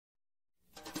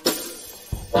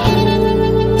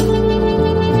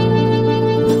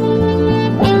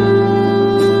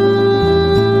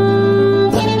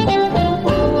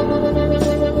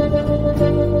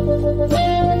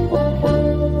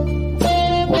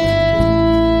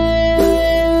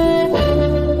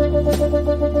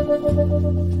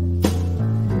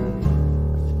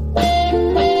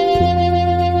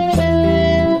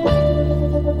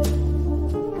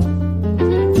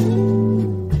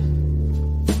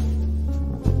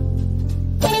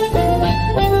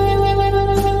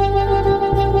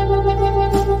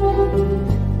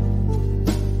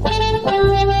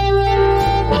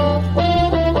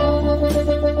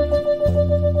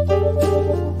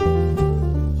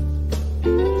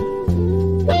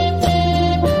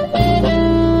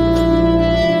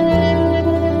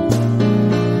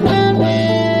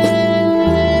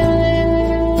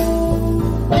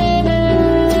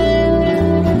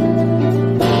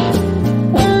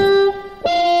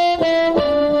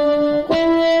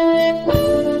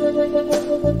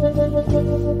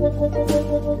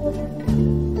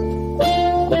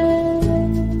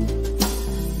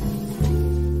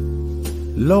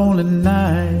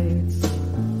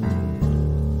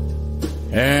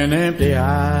and empty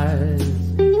eyes,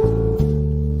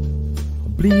 a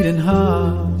bleeding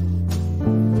heart,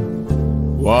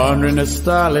 wandering the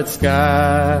starlit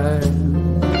sky,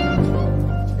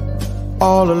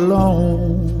 all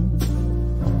alone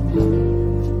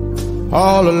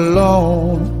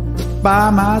by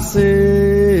myself.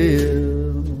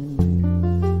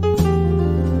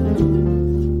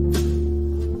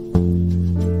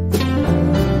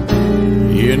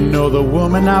 You know the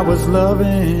woman I was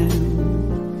loving,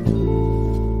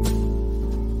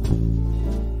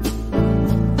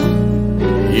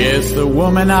 yes, the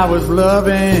woman I was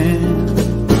loving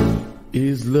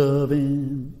is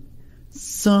loving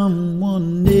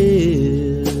someone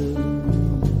else.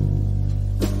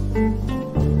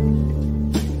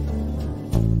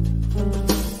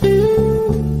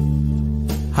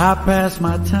 I pass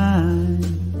my time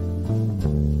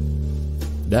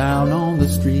down on the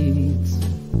streets,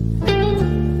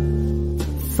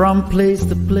 from place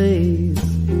to place,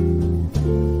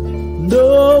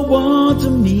 no one to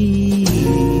meet,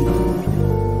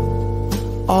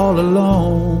 all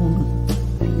alone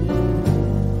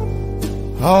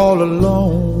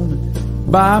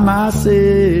by myself.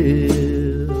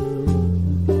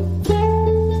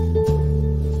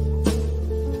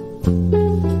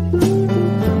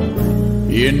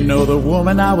 You know the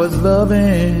woman I was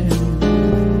loving,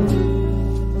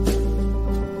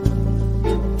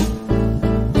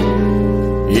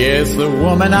 yes, the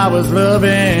woman I was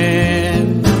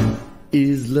loving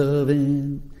is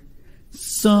loving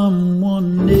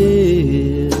someone else.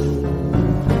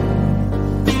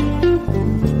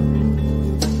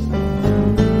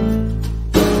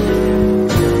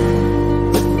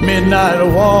 Midnight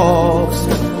walks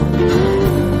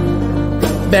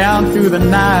down through the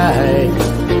night,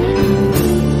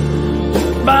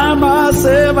 by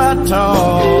myself I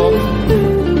talk,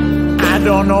 I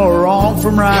don't know wrong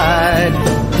from right,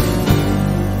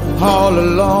 all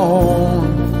alone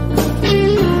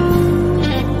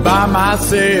by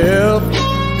myself.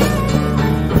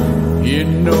 You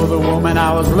know the woman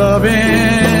I was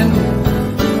loving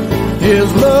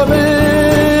is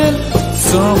loving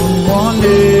someone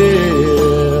else.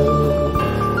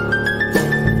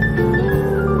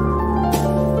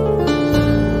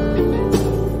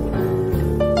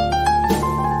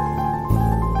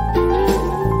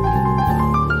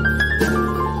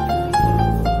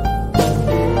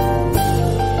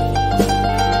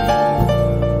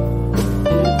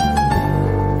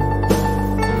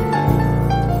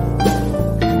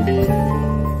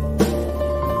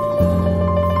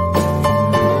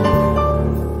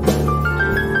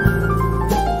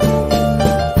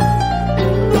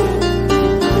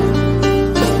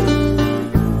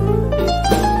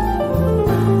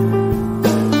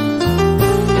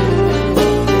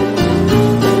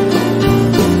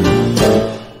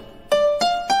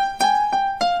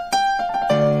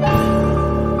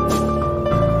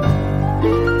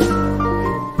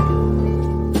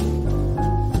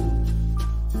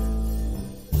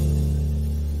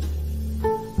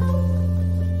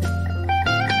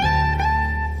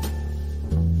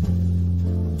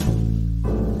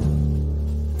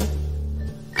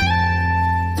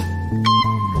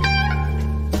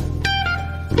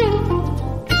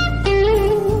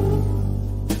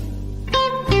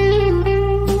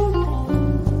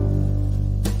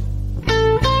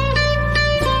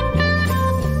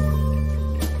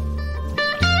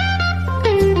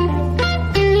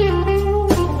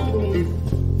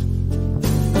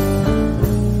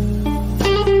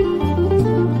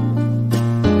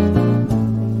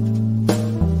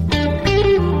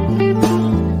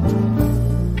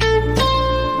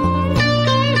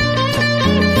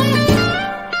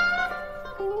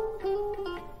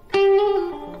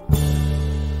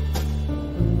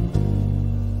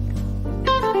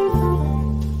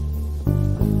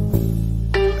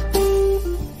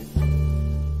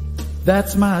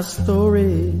 That's my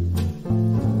story.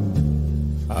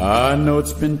 I know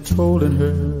it's been told in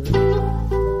her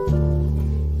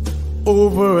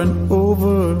over and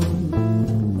over.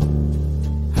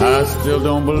 I still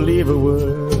don't believe a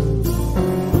word.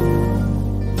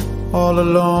 All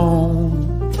alone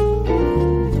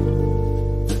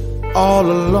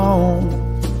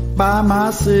by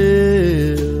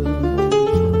myself.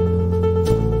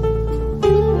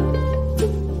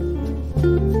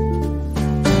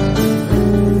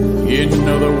 You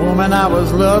know the woman I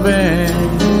was loving,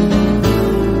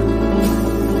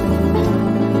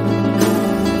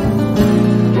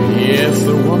 yes,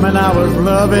 the woman I was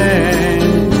loving,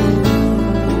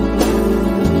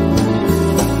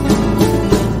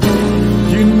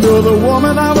 you know the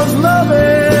woman I was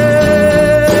loving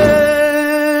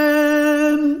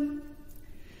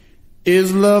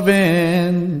is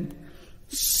loving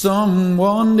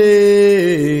someone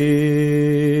else.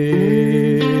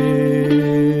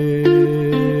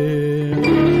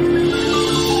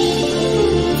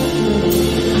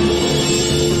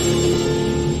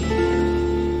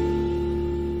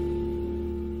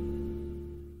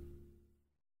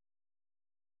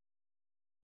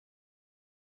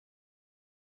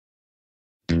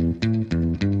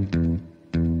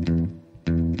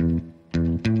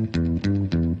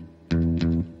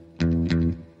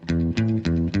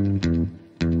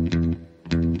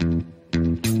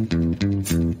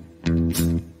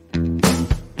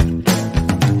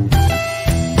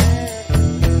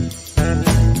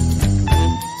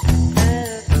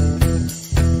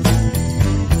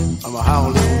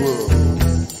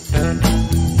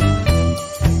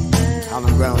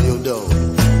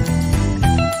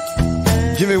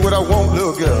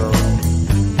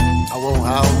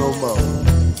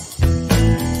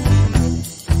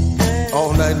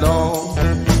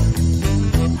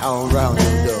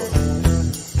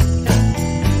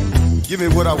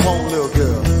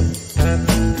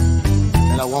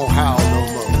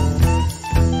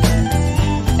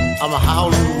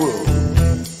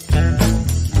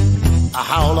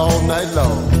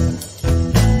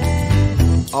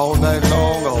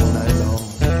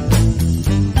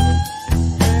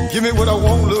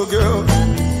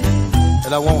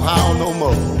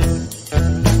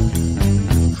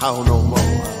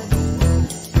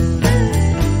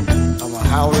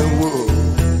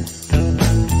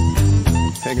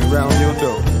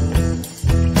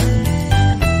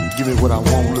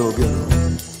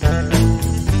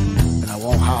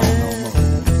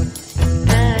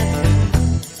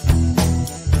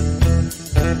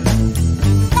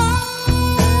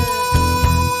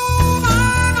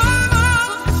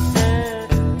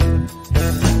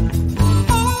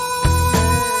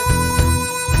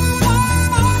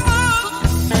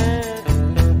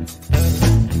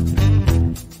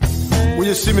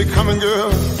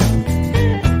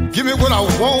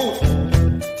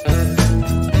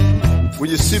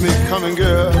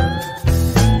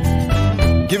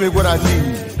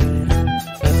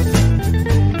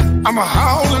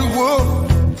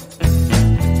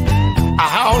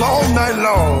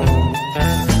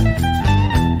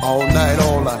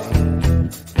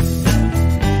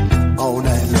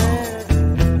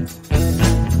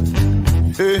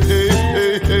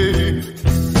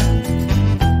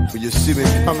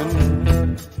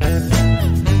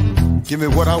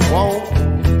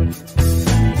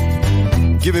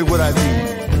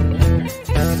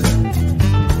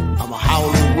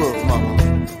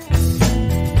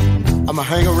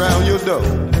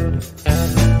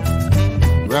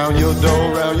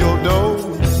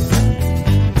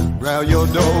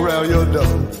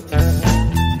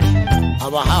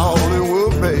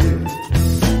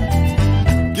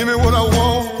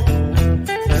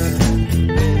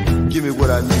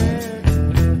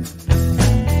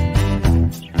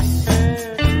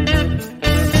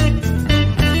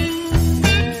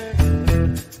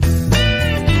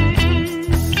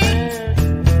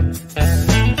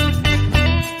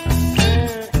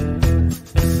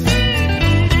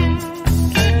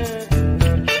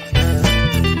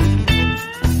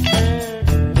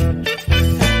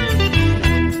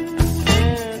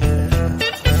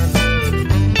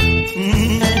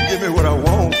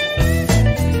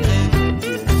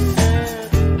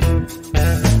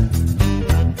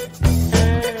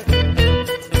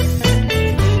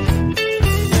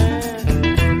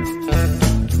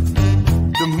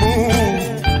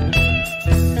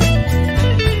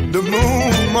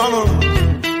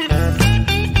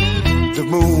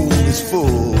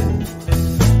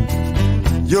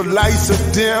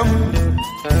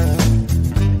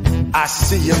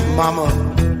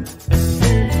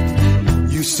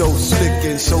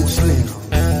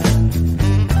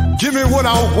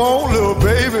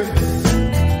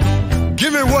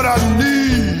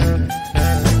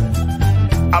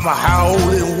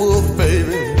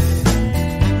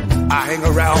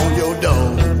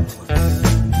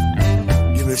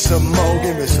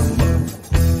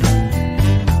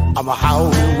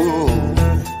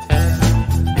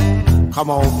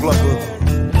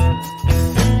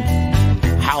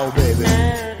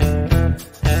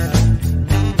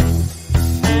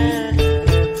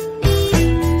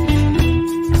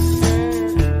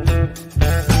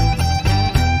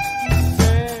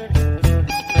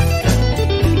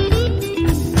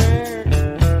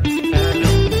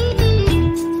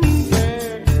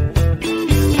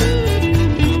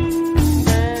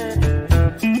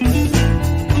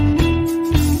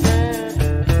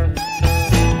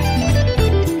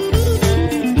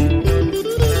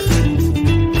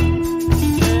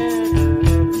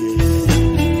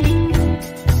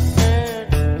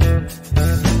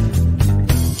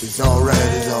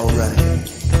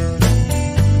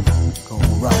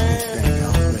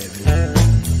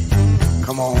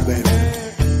 on, baby.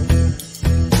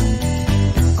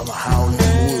 I'm a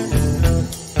howling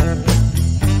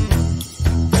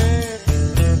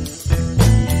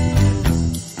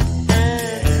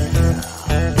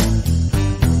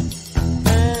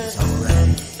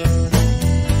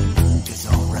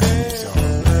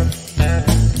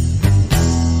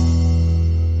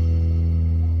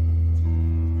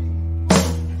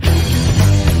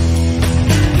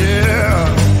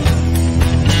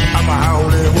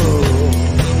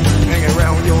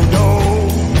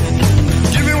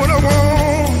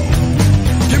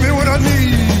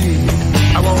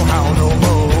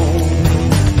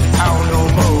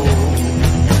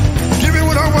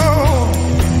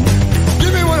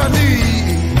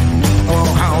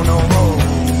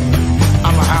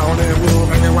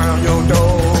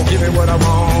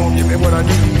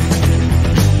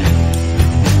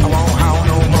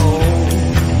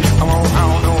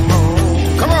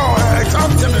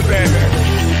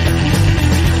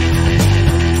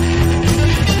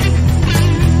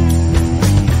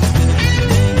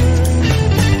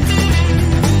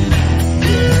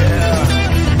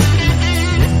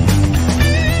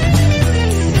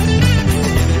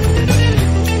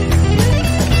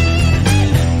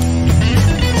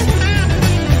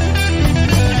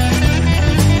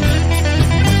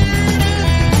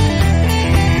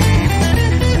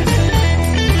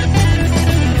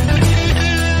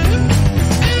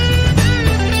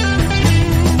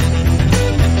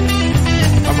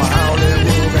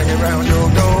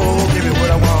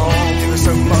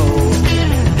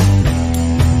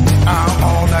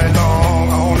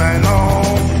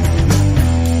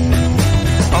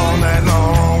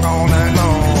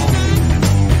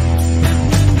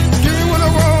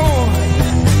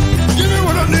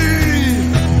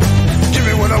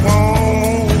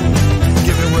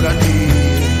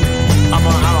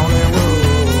wolf.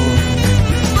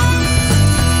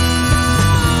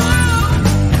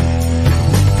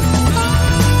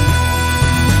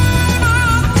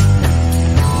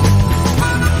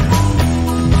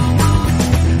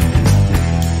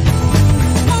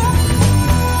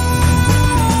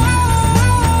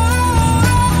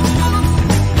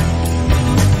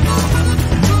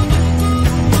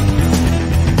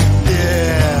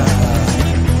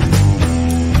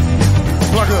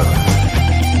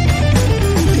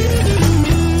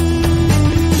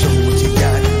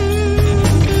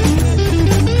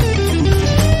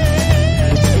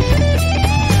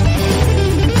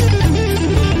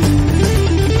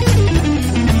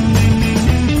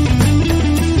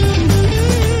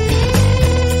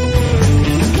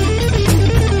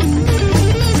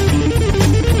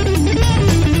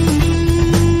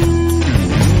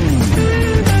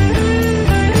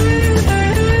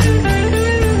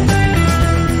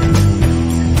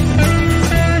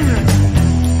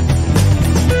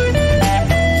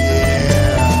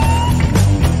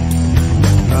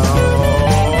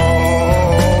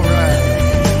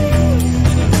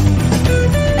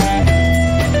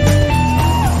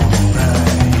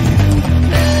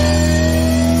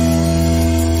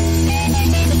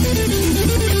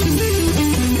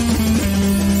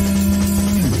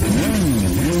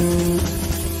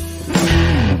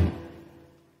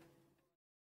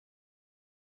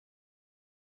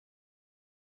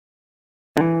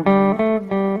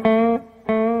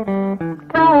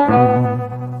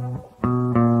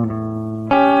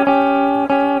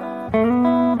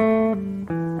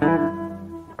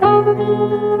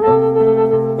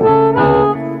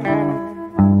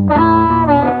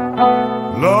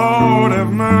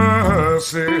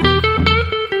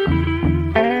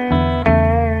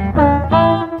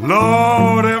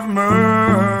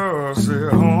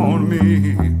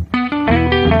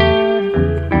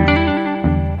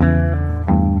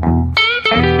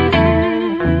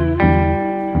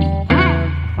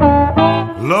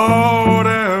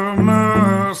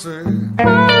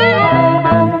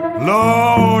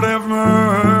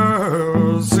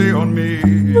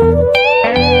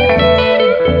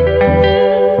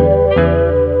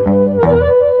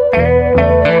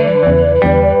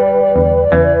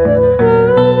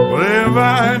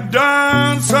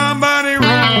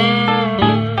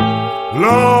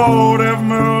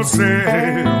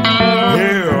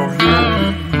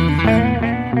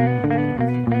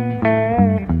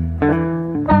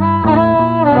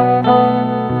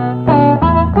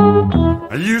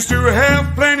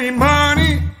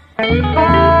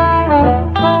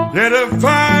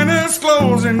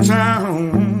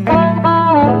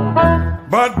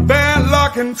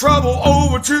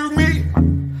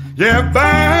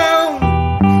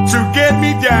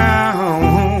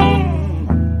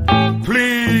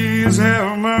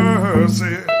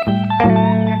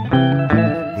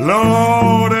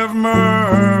 Lord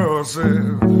mercy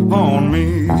on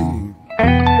me.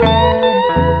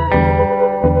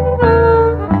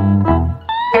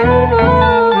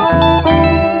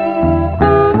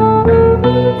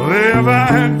 Well, if I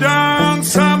had done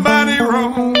somebody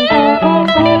wrong,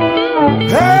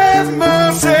 have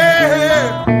mercy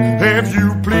if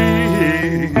you please.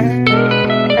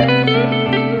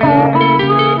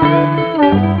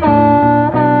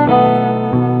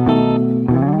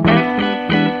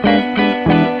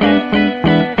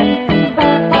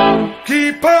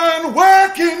 Keep on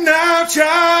working now,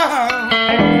 child.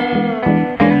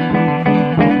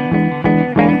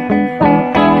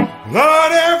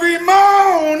 Lord, every morning.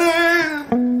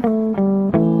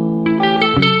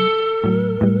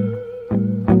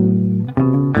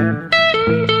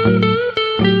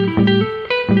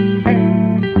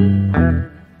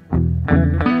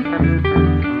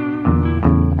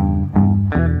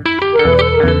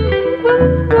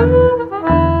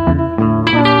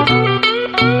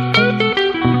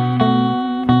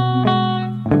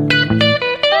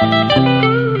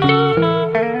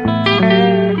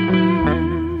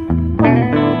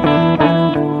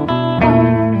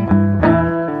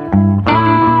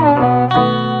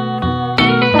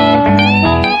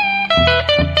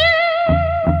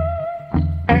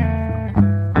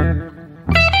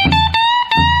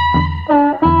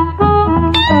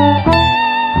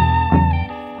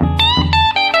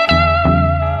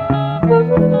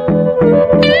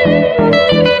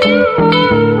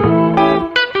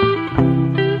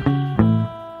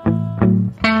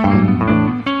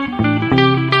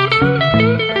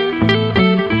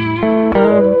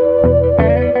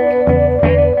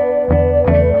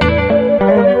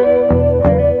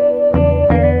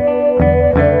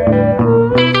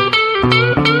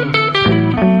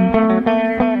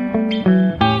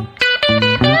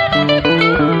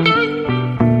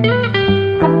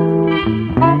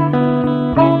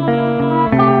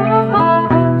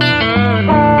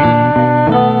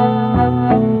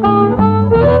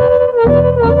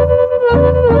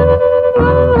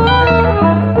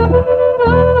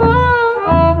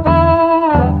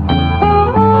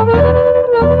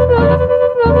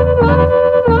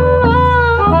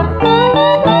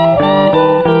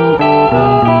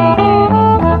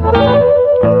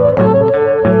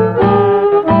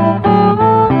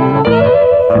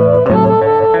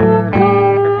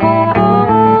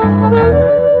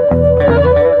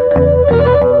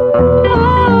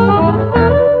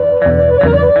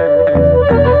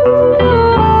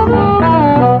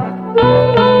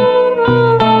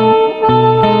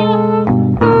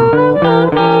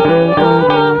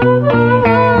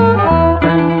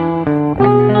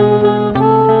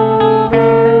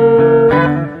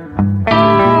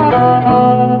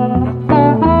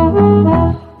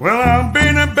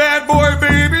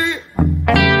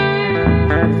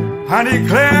 I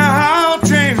declare I'll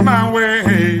change my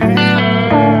way.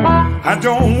 I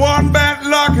don't want bad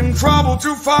luck and trouble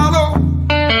to follow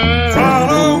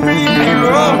me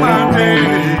all my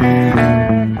days.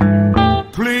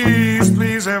 Please,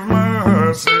 please have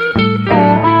mercy.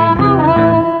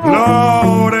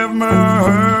 Lord, have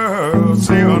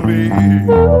mercy on me.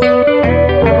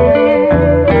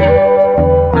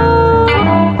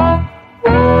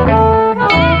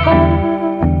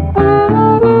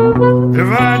 If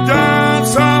I done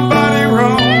somebody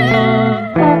wrong,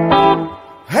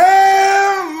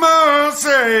 have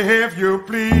mercy if you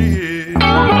please.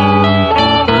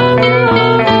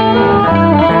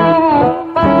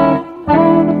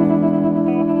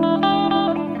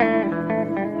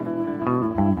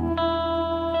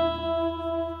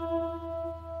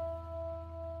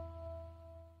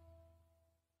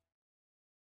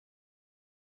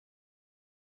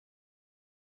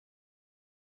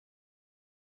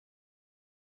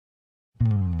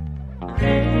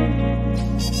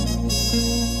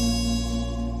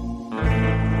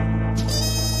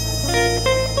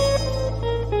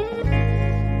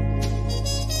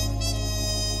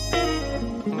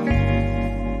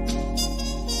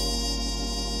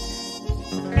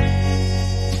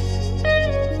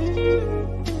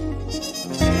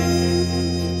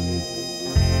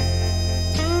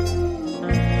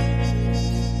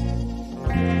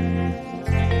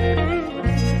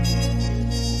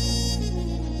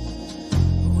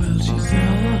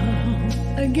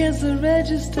 Against the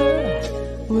register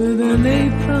with an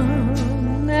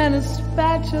apron and a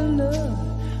spatula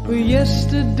with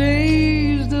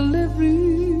yesterday's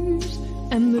deliveries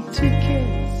and the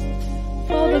tickets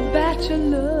for the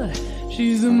bachelor.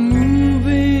 She's a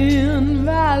moving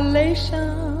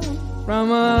violation from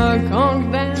her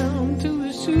conch down to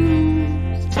her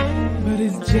shoes, but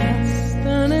it's just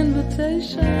an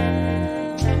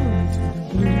invitation to the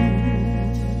blues.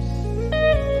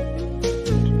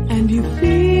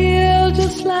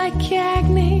 like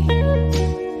Cagney.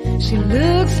 She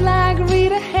looks like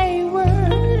Rita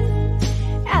Hayworth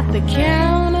at the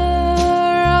counter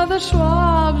of the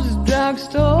Schwab's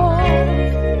drugstore.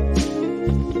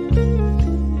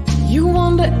 You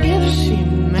wonder if she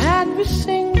might be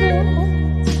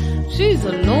single. She's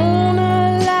a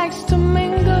loner, likes to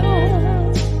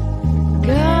mingle.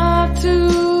 Got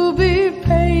to be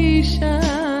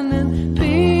patient and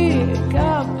pick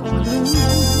up the blues.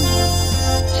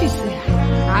 She said,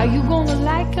 how you gonna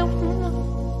like 'em?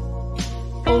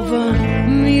 Over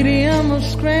medium or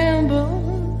scramble.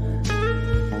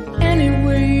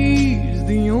 Anyways,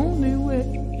 the only way.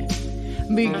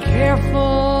 Be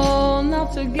careful not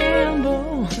to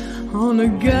gamble on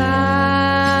a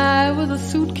guy with a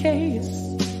suitcase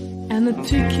and a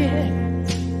ticket,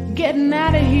 getting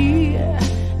out of here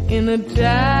in a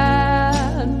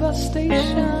tight bus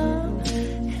station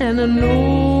and a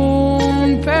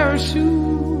known pair of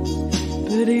shoes.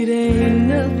 But it ain't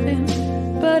nothing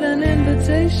but an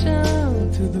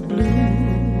invitation to the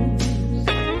blues.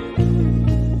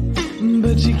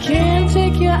 But you can't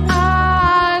take your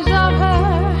eyes off her.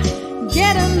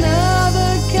 Get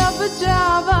another cup of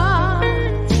Java,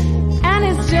 and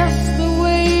it's just the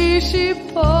way she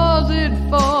pours it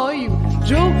for you,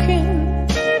 joking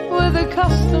with the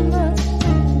customer.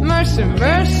 Mercy,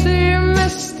 mercy,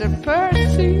 Mr.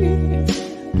 Percy,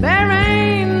 there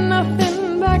ain't nothing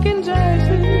back in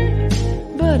Jersey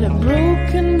but a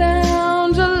broken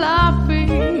down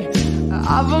jalopy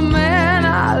of a man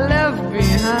I left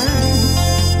behind,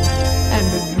 and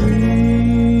a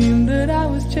dream that I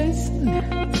was chasing,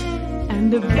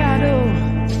 and a battle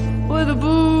with the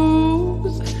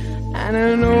booze, and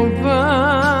an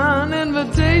open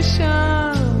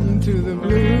invitation to the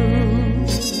blues.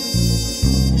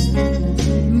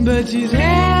 But she's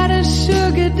had a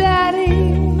sugar daddy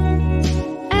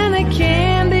and a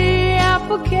candy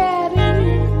apple caddy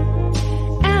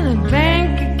and a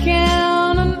bank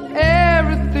account and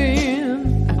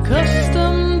everything,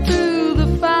 accustomed to the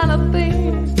finer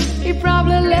things. He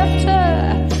probably left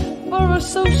her for a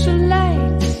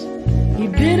socialite. He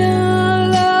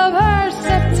didn't love her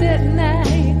sex at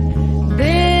night.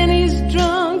 Then he's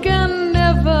drunk and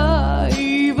never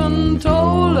even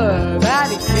told her that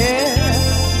he cared.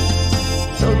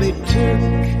 So they took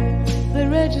the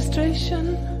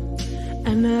registration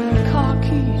and her car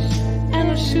keys and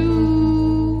her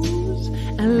shoes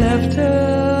and left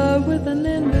her with an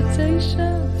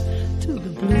invitation to the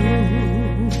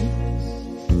blues.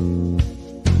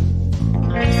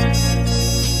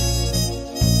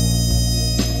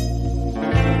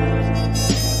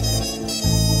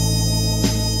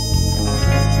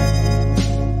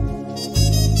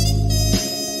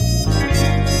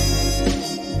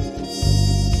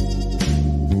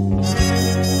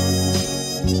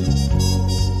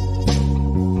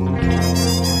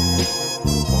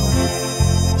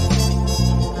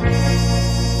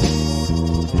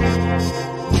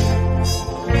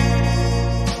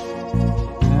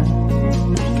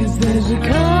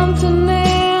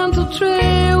 Continental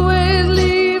Trailways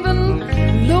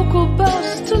leaving local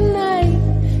bus tonight.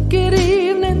 Good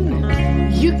evening,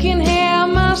 you can have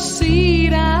my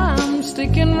seat. I'm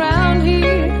sticking around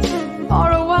here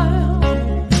for a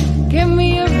while. Give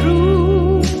me a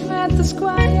room at the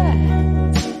Squire.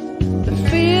 The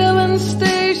filling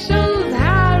station's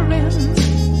hiring.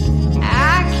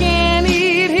 I can't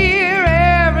eat here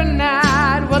every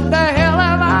night. What the hell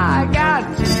have I got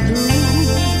to do?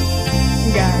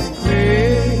 Got a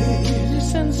crazy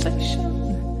sensation.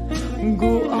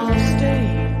 Go or stay,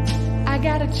 I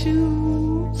gotta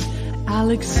choose. I'll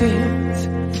accept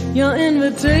your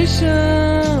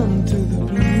invitation to the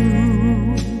blues.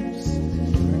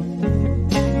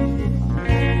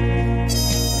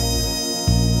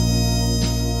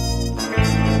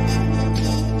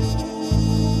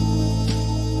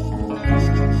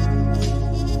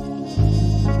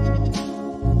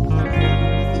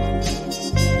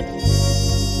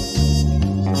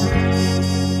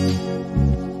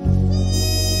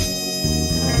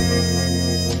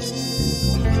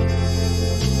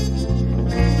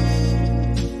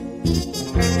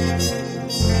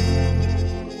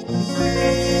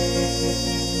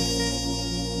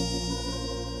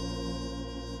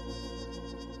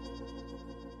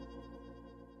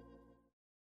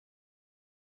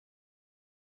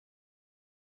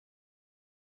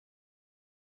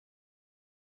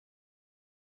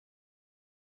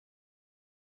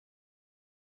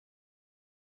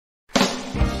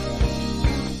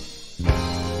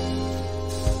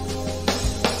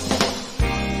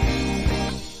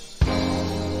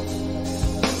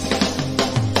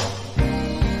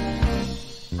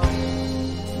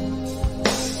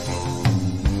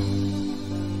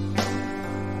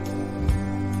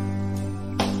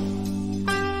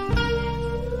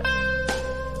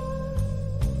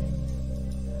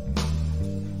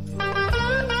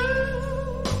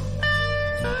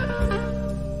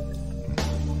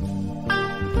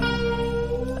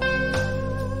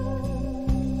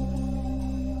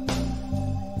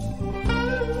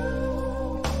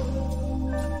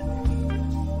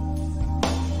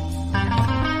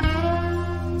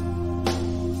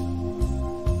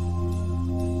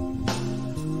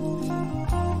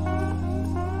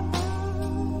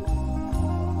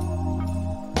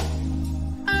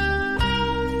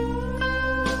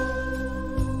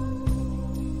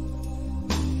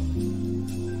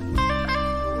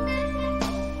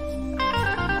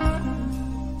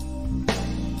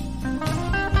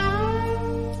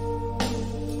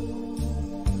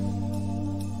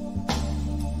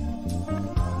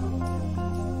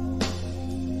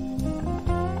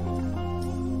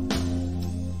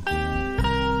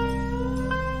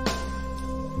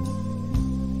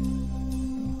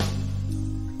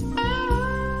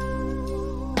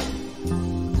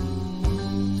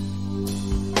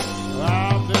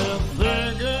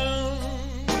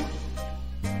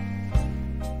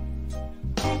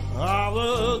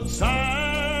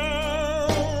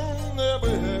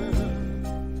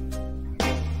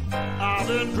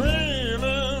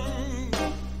 dreaming,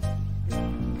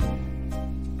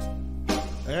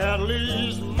 at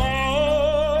least more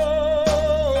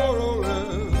or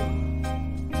less.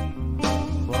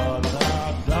 But now,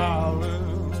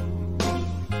 darling,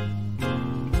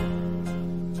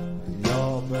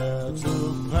 you're better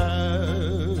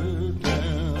paid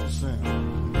than sin.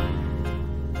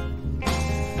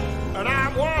 And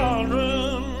I'm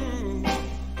wondering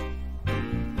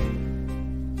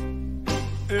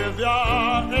if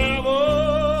you're ever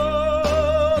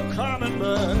coming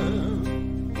back,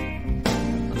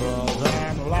 'cause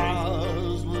I'm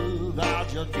lost without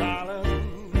you, darling.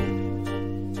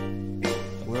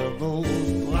 Well,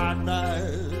 those black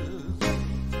nights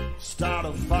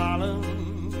started falling,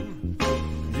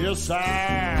 yes,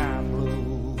 I'm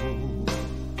blue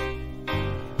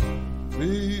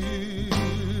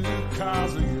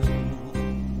because of you.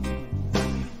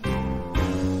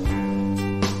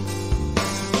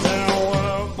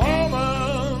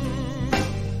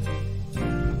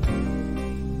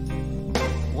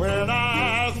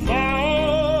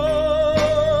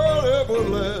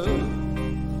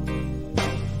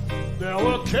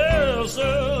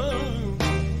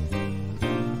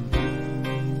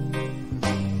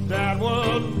 That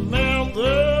would melt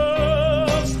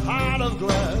this heart of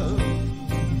glass.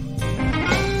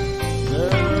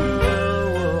 There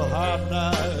were hot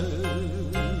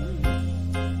nights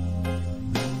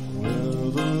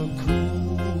with a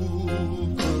cool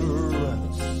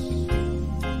caress.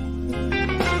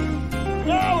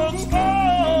 Now it's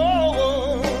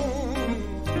over,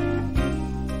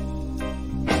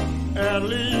 at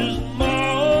least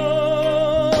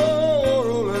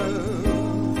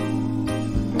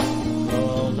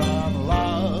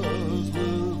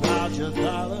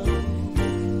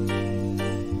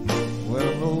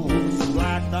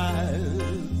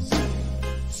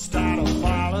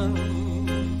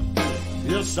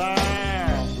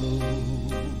I'm blue because of you.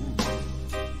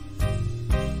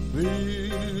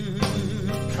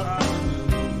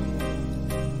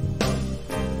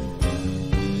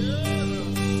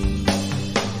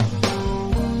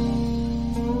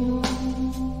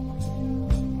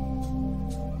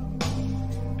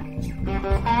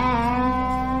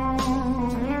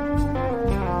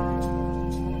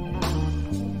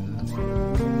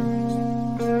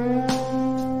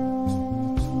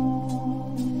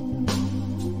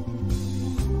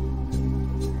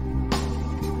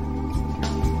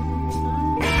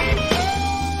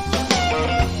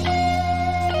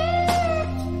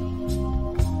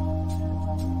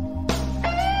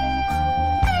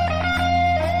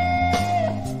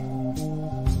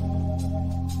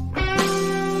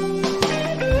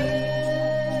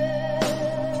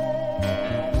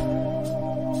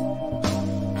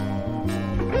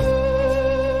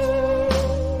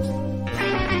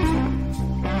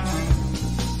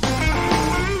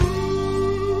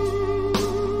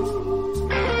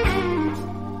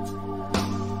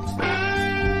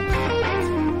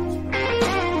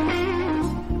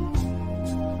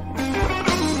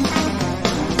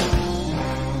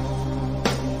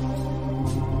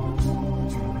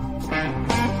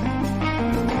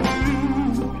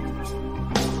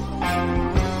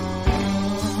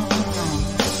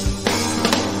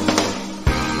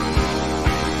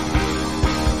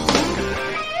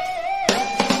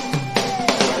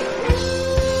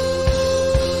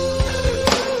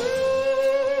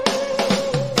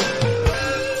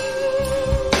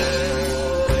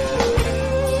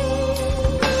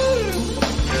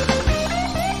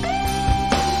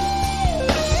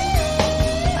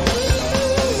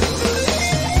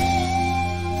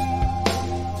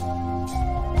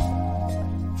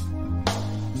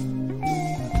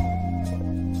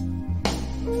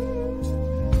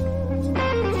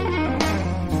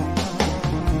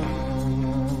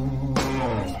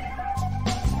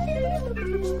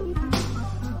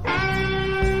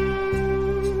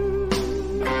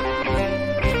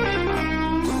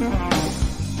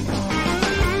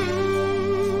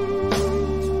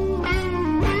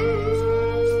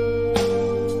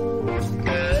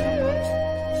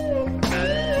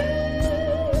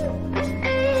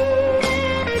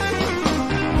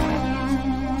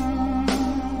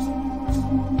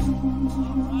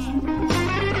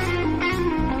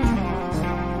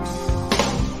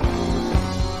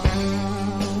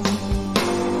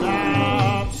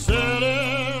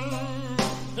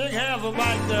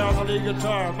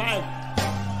 Guitar, Mike.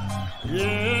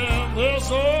 Yeah,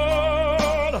 this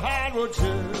old hardwood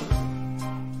chair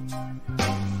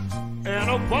and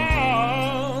a bar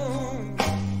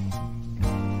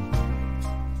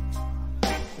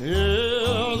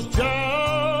is just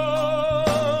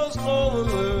over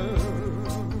there.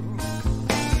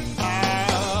 I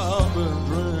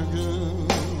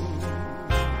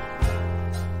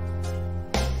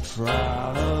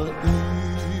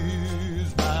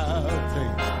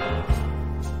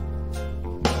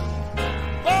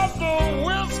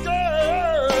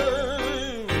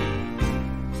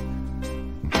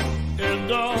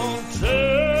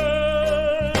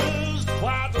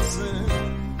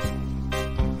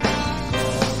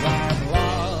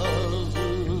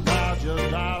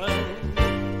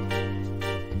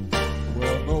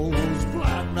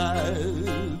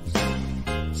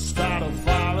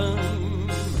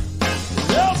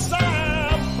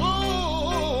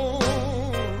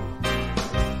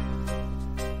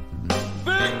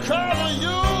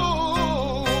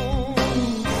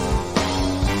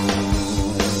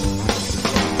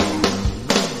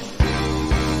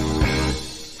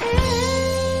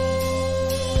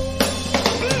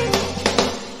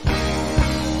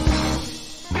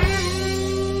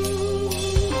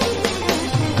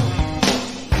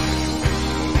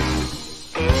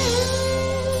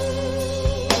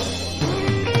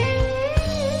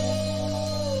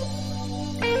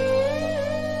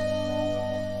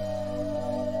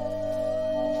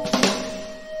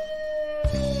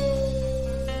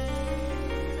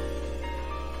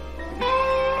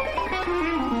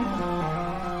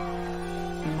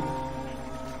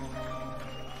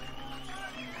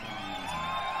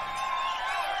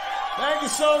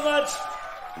so much.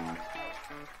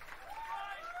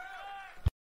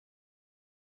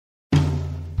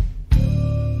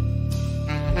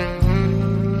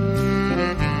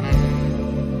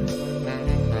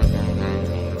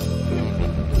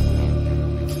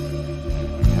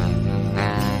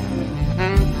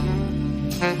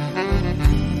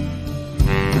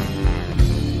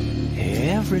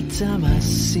 Every time I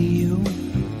see you,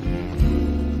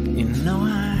 you know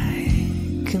I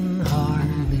can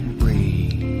hardly breathe.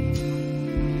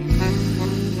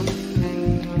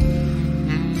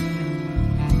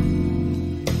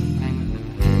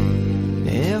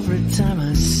 Every time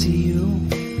I see you,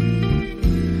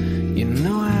 you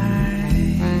know I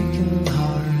can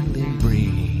hardly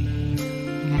breathe.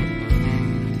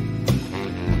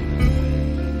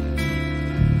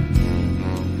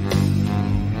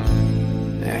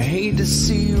 I hate to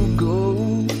see you go,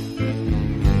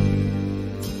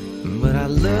 but I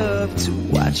love to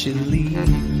watch you leave.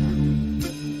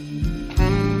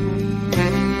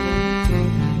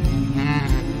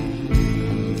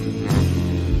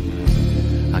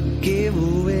 I gave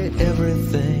away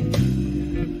everything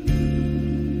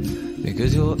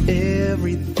because you're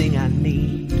everything I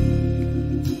need.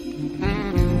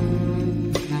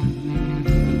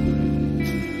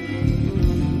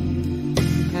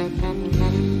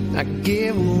 I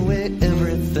gave away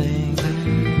everything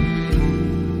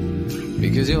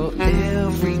because you're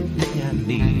everything I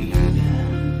need.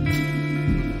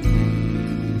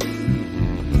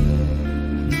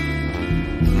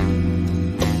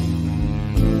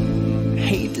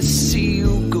 Hate to see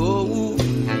you go,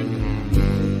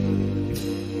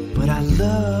 but I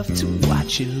love to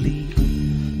watch you leave.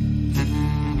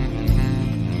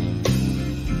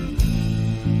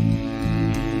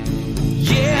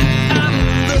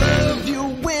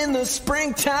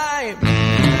 Springtime,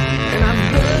 and I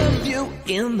love you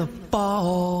in the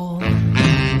fall.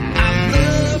 I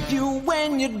love you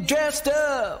when you're dressed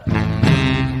up.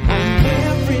 I'm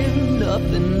wearing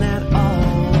nothing at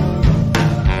all.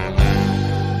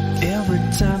 Every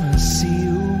time I see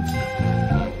you,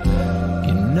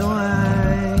 you know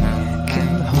I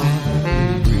can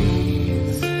hardly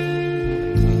breathe.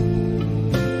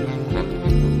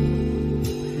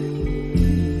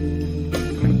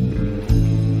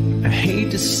 I hate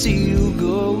to see you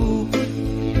go,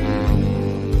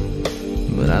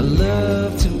 but I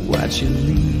love to watch you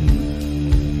leave.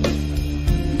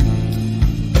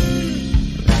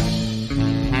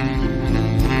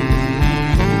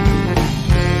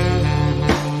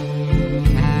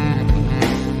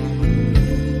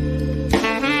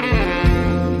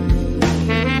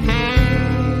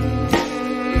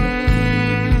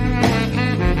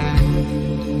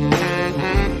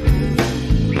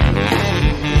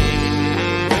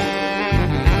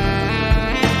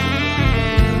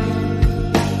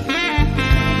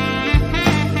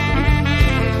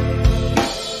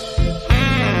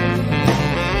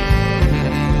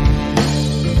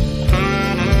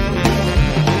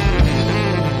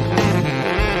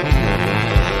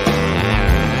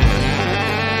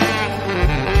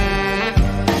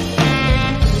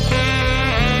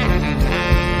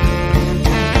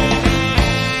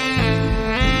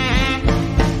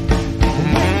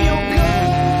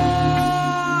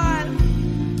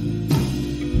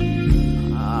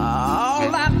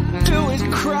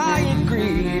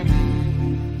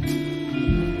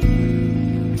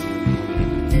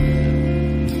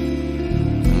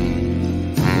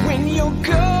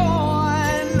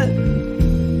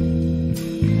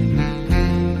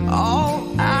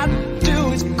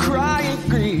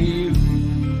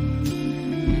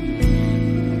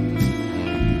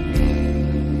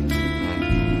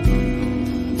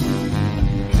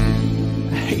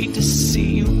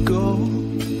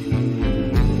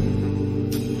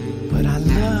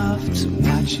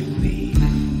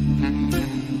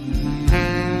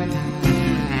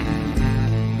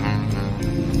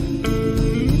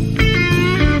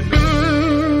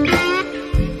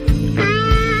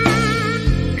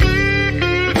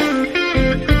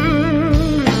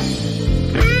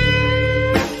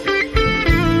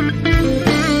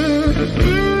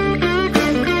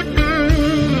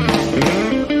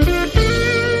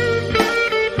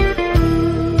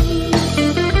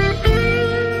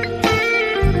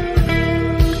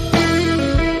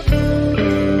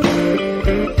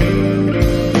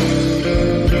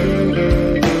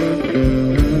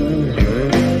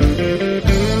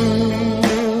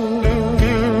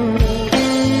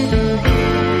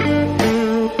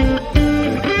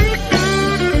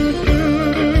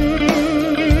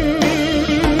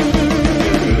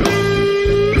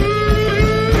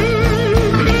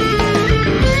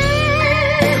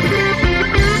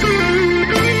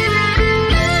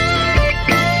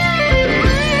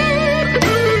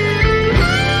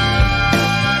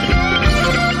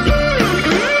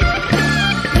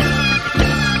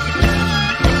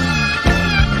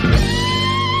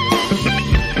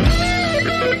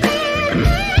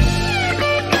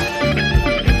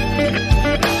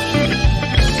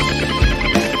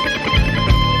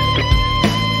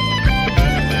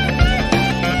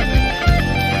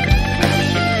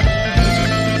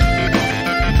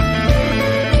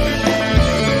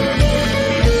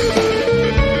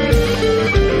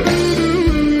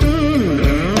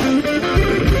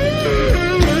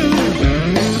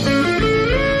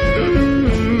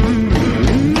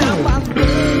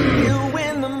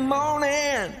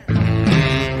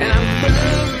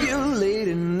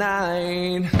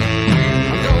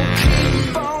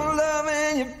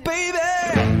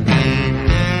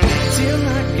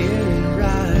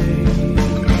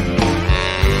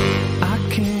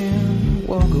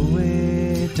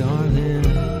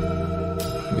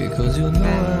 because you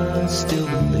know I still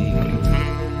believe.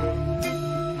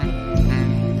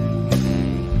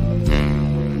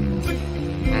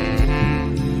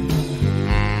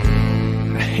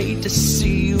 I hate to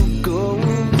see you go,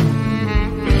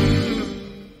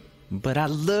 but I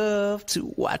love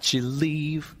to watch you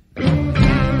leave.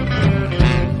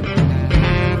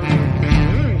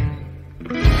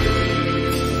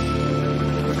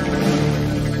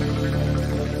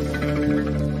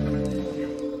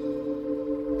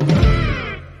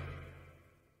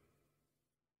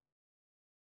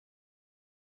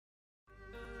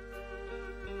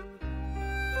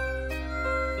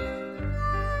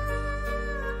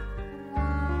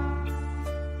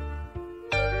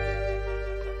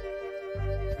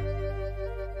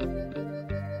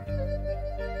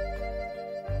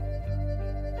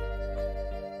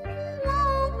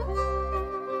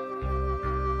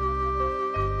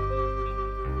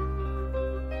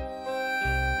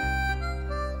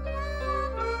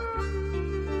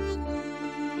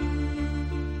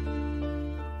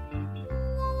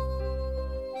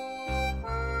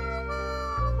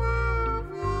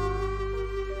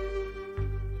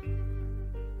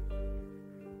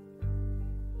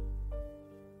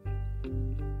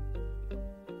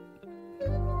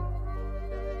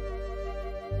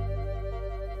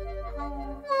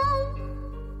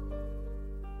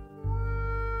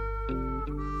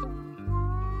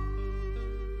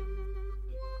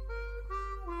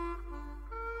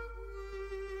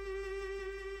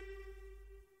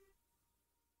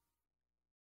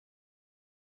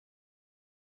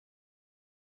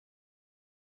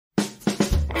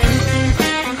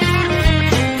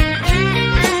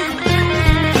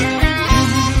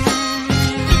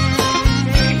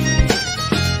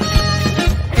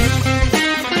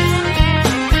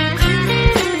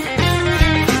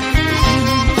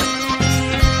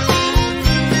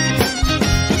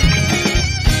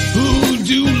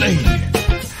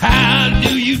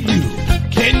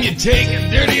 Take a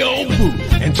dirty old boot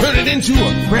and turn it into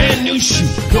a brand new shoe.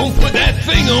 Don't put that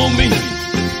thing on me.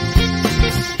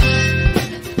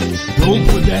 Don't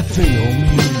put that thing on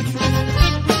me.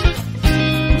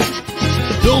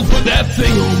 Don't put that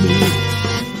thing on me.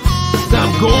 'Cause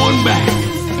I'm going back to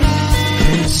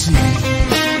Tennessee.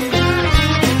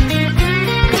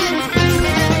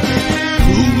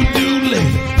 Voodoo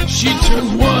lady, she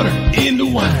turns water into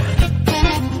wine.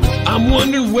 I'm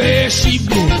wondering where she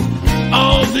been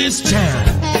all this time.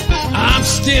 I'm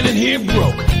standing here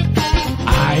broke,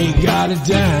 I ain't got a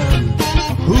dime.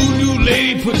 Hoodoo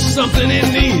lady, put something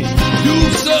in me.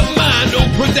 Use of mine,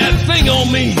 don't put that thing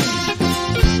on me.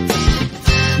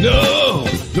 No,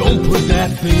 don't put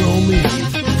that thing on me.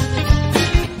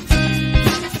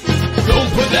 Don't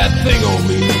put that thing on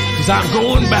me, 'cause I'm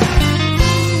going back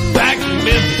to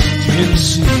Memphis,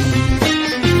 Tennessee.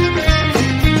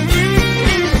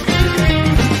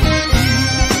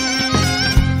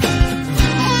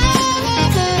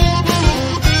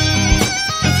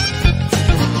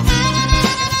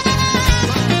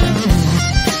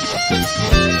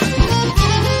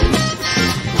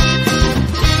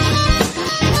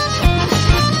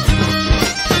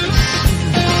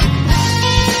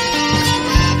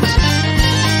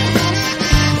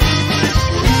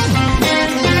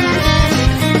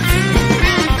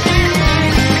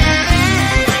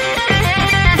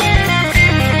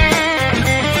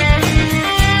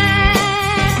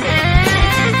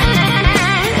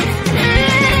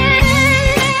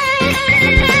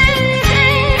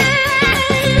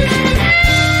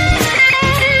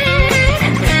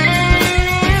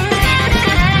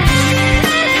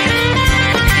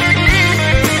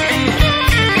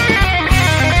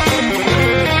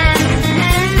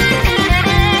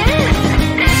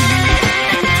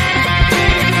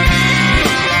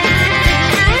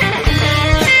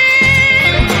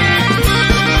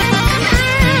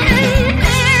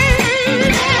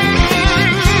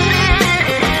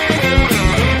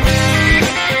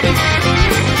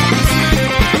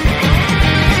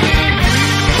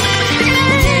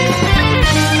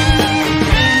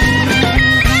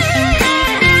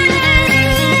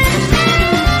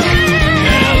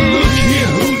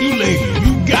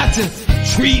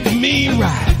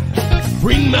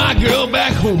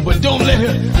 But don't let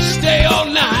her stay all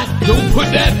night. Don't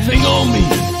put that thing on me.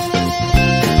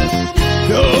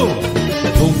 No,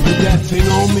 don't put that thing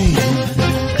on me.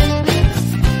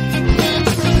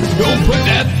 Don't put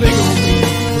that thing on me,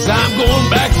 'cause I'm going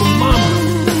back to Mama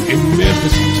in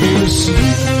Memphis, Tennessee.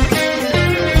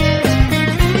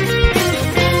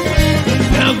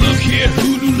 Now look here,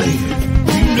 Hoodoo lady,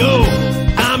 you know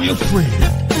I'm your friend.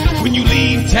 When you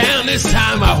leave town this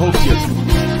time, I hope you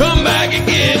come back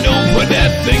again. Don't put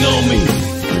that thing on me.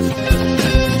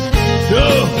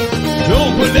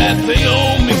 Don't put that thing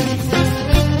on me.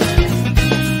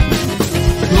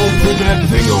 Don't put that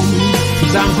thing on me,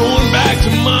 'cause I'm going back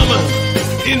to Mama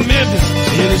in Memphis,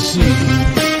 Tennessee.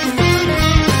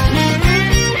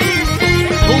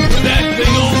 Don't put that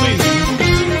thing on me.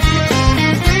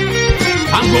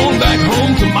 I'm going back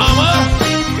home to Mama.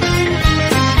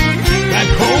 Back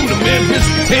home to Memphis,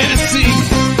 Tennessee.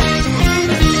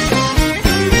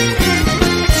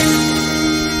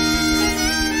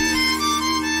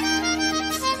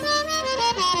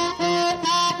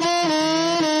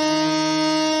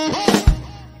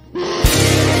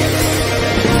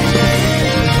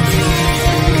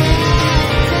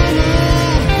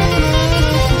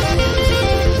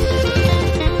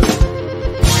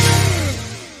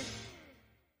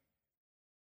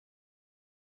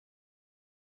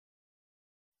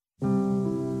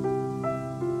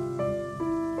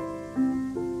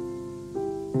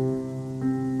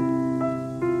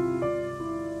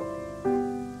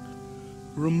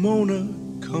 Ramona,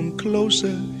 come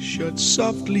closer, shut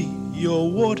softly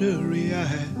your watery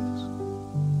eyes.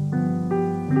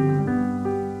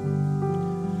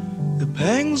 The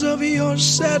pangs of your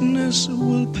sadness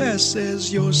will pass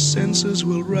as your senses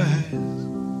will rise.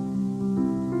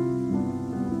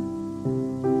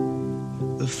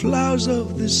 The flowers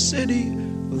of the city,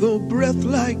 though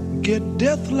breath-like, get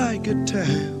death-like at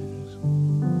times.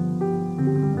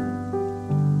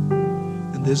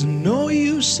 There's no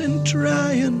use in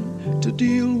trying to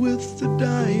deal with the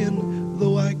dying,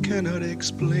 though I cannot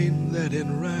explain that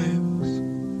in rhymes.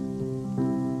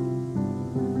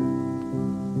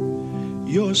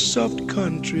 Your soft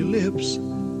country lips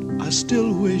I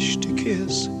still wish to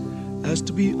kiss, as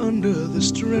to be under the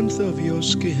strength of your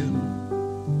skin.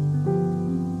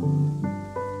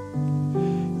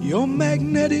 Your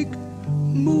magnetic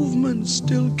movements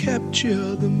still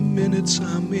capture the minutes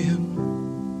I'm in.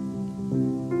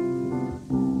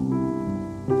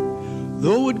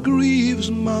 Though it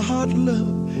grieves my heart,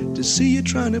 love, to see you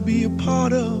trying to be a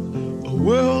part of a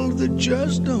world that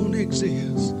just don't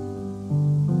exist.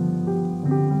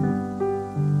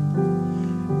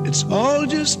 It's all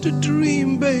just a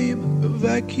dream, babe, a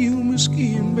vacuum, a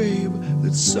scheme, babe,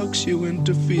 that sucks you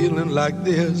into feeling like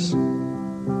this.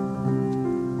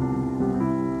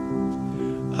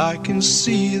 I can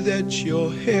see that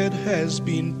your head has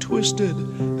been twisted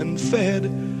and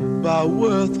fed by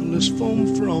worthless foam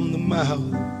from the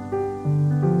mouth.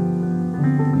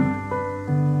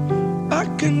 I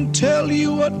can tell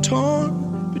you are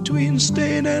torn between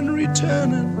staying and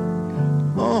returning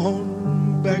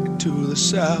on back to the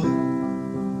south.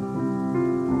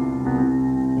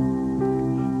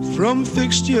 From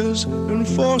fixtures and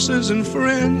forces and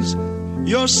friends,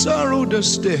 your sorrow does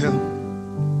stem.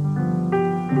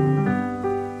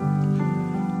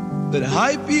 That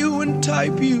hype you and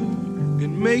type you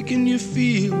in making you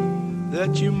feel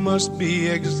that you must be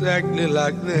exactly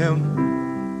like them.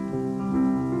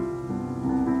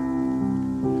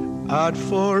 I'd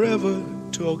forever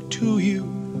talk to you,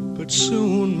 but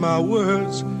soon my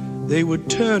words, they would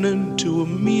turn into a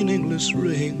meaningless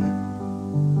ring.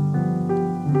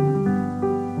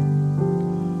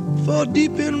 For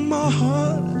deep in my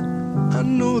heart, I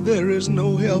know there is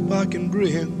no help I can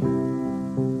bring.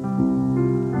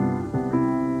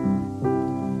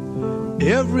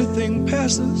 Everything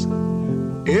passes,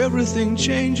 everything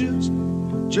changes.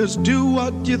 Just do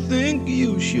what you think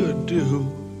you should do.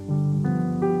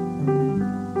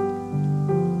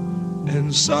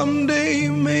 And someday,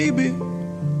 maybe,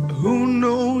 who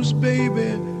knows,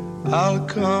 baby, I'll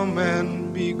come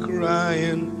and be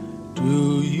crying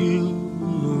to you.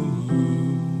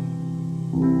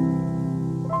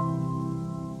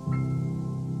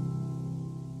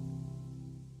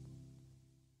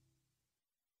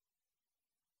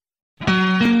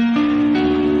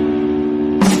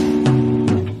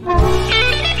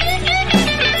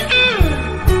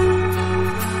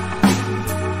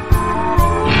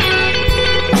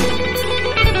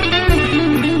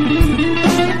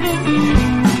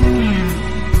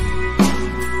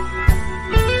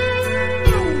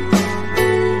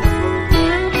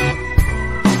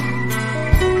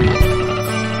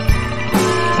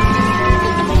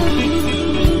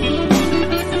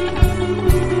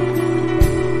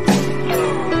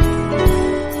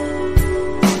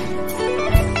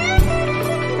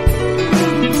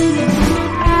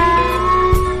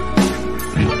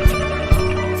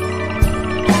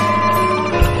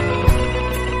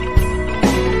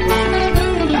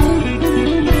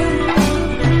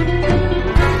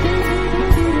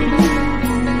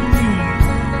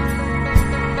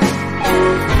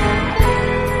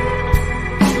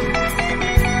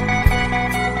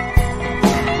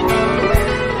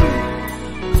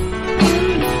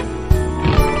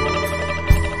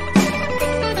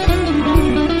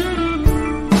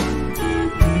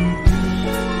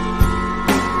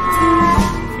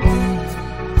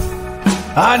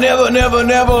 I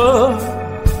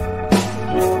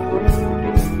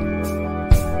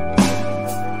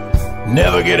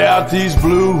never get out these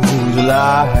blues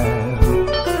alive.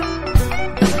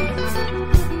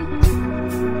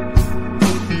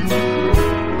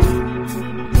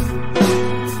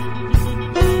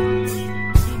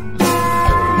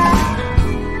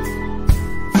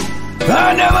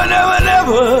 I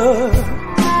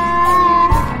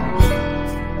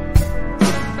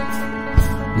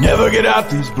never get out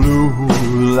these blues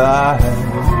alive.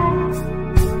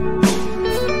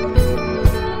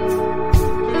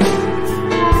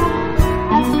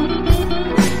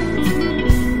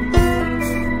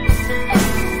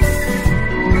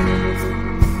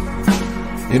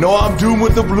 You know I'm doomed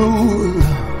with the blues.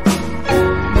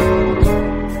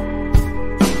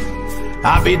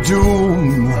 I'll be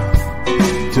doomed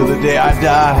till the day I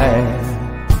die.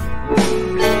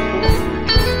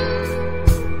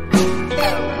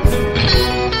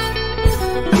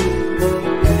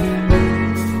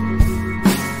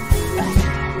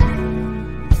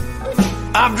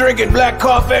 I'm drinking black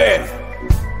coffee,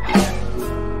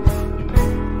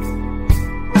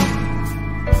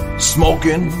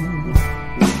 smoking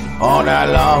all night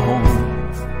long.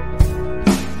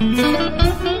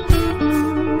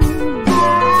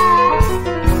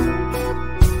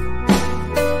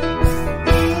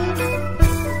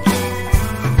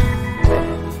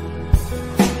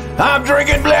 I'm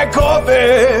drinking black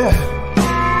coffee,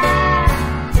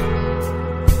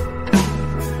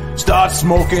 start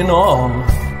smoking all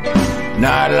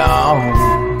night long.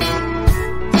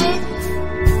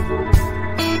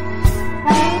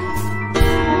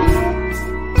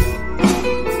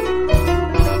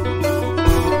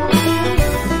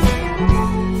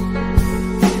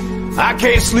 I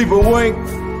can't sleep a wink.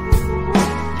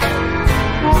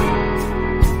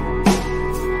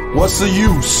 What's the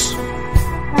use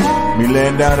me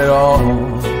laying down at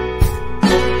all?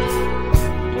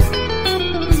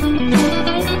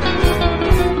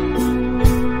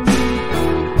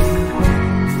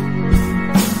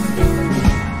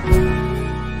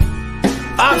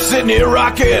 I'm sitting here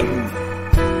rocking,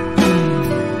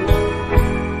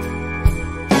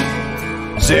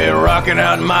 say rocking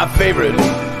out my favorite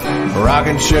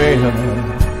rocking chair.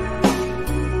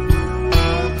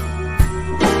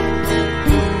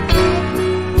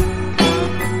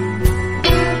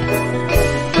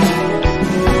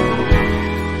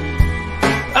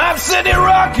 I'm sitting here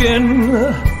rocking,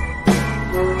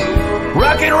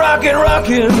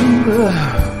 rocking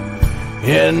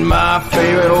in my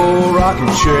favorite old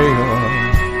rocking chair.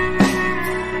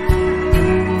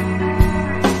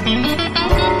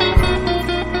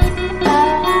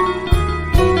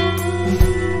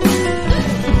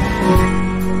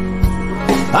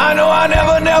 I know I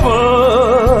never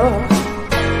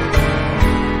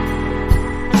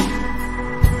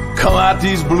come out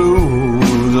these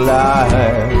blues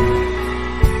alive.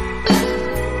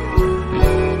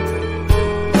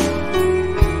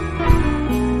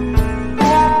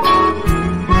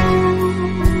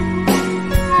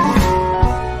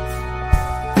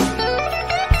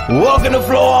 Walking the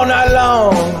floor all night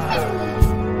long,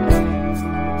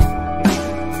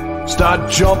 start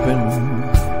jumping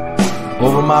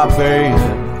over my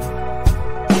bed.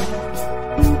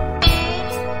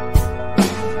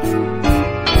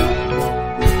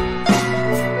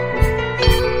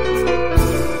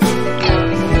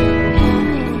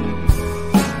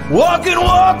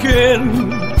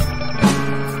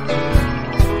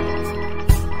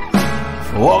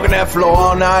 Walking that floor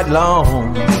all night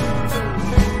long.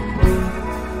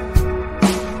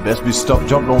 Best be stopped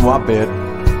jumping on my bed.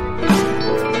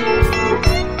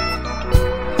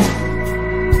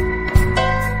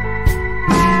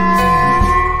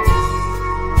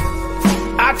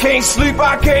 I can't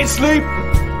sleep.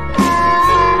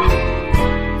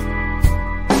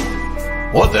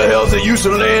 What the hell's the use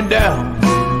of laying down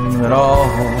at all?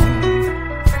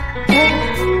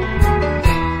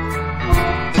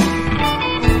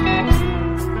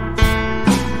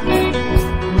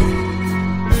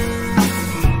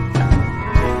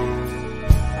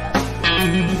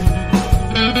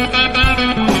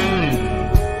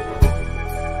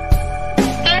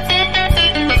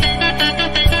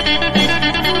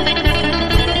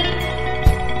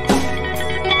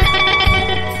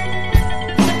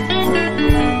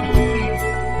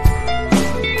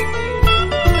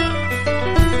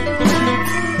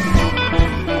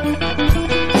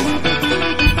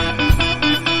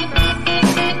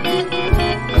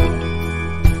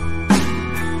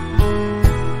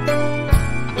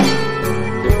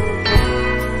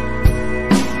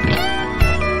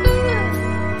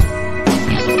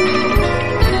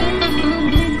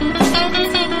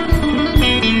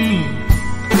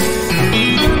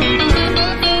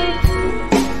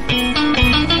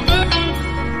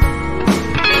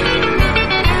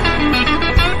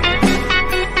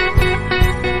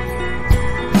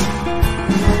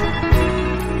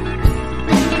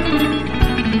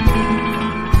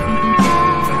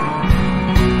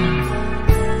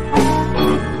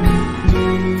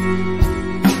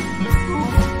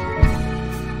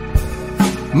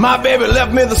 My baby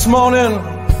left me this morning.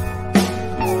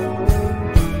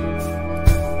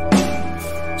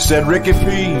 Said, Ricky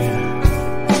P,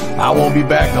 I won't be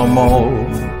back no more.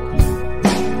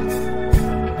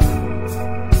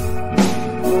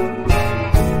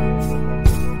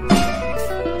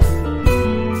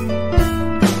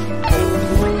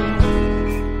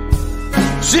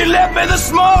 She left me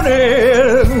this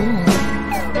morning.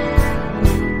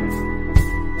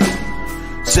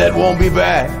 Said won't be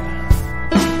back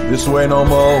this way no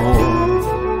more.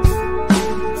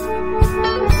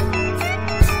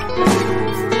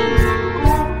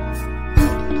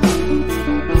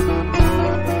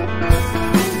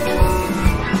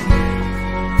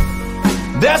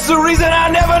 That's the reason I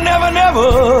never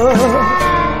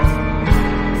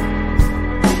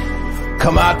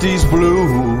come out these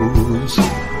blues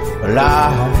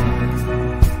alive.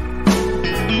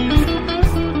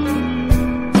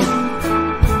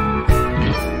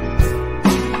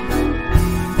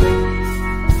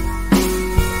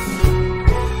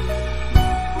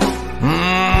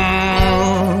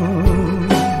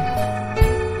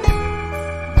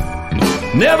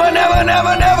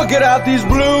 Never get out these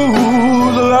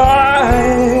blues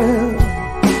alive.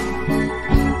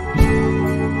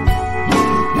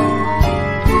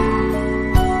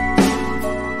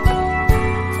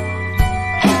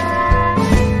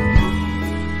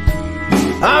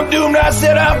 I'm doomed, I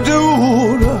said I'm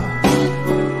doomed.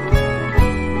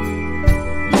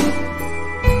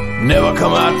 Never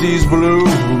come out these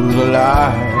blues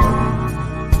alive.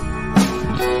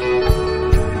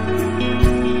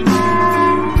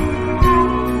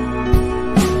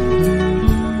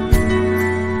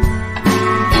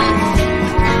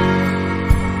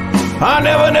 I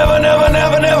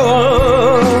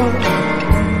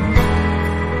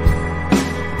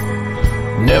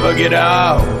never get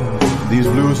out these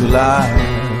blues alive.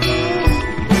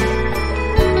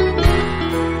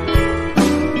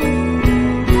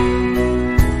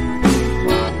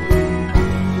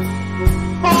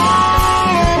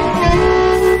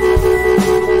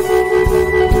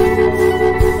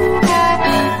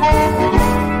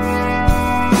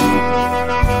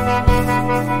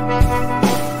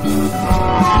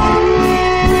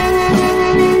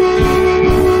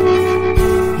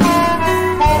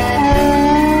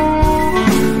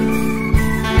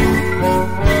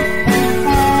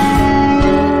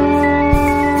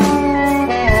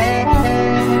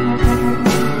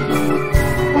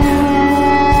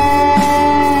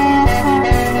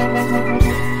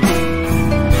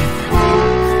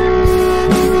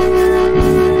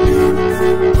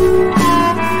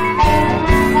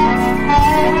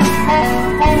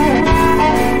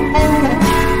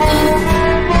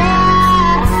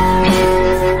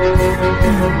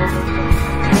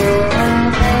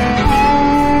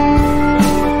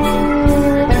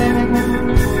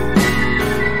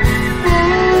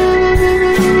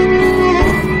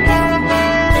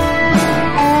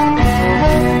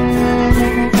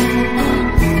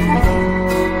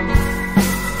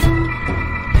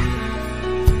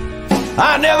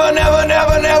 I never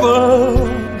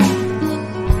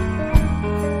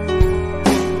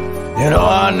you know,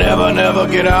 I never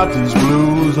get out these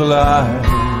blues alive.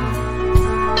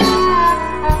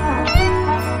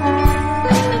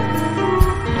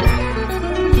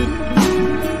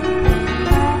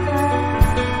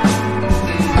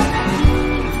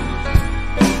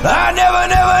 I never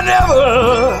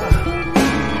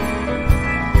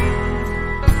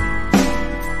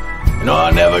you know,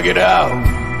 I never get out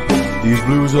these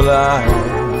blues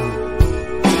alive.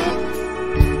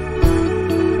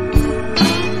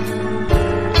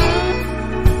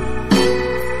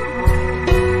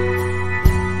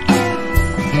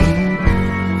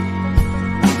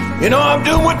 You know, I'm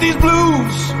doomed with these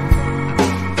blues.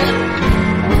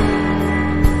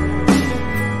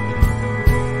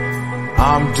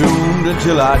 I'm doomed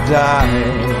until I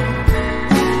die.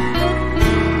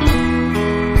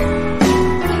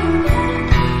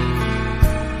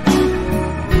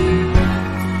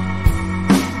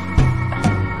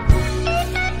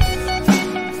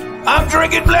 I'm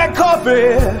drinking black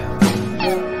coffee.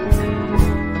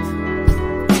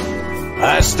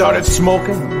 I started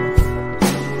smoking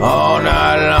all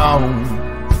night long.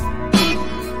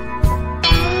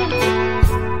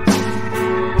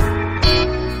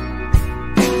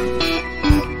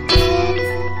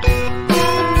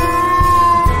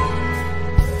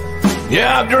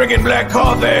 Yeah, I'm drinking black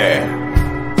coffee,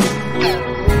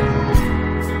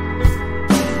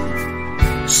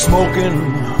 smoking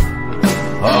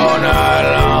all night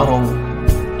long.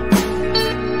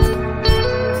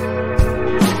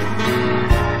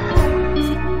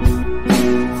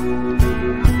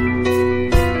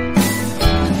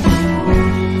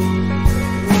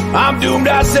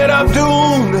 said I'm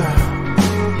doomed,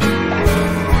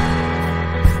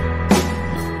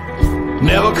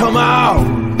 never come out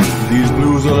these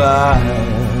blues alive.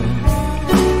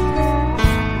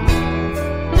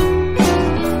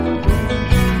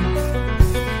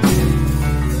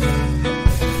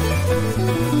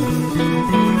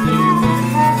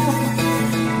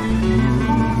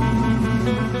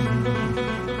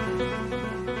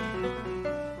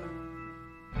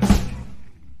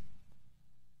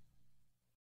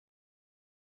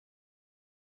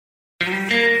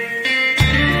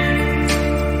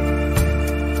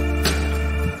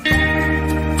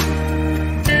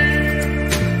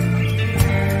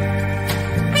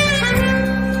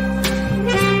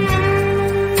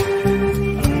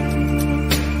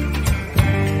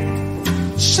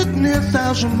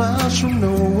 Miles from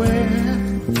nowhere,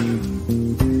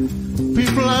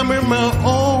 people, I'm in my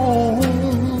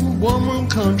own one-room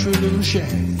country little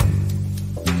shack.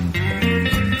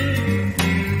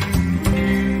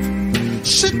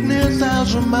 Sitting there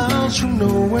 1,000 miles from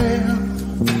nowhere,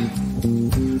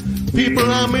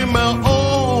 people, I'm in my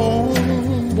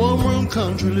own one-room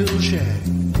country little shack.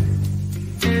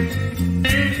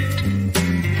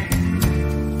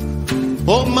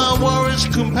 All my worries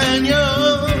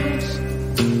companions,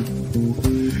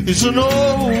 it's an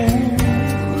old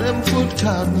 11-foot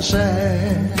cotton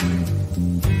sack.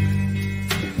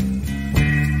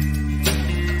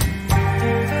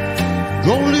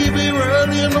 Gonna leave here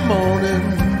early in the morning.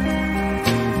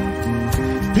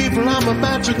 People, I'm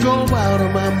about to go out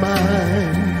of my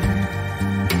mind.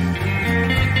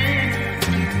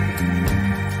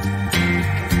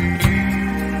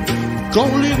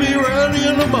 Gonna leave here early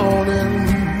in the morning.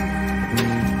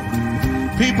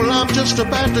 People, I'm just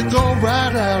about to go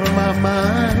right out of my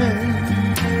mind.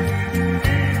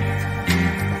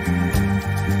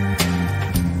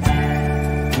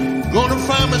 Gonna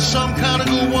find me some kind of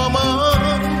good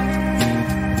woman,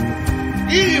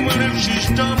 even if she's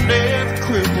dumb, deaf,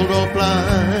 crippled, or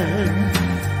blind.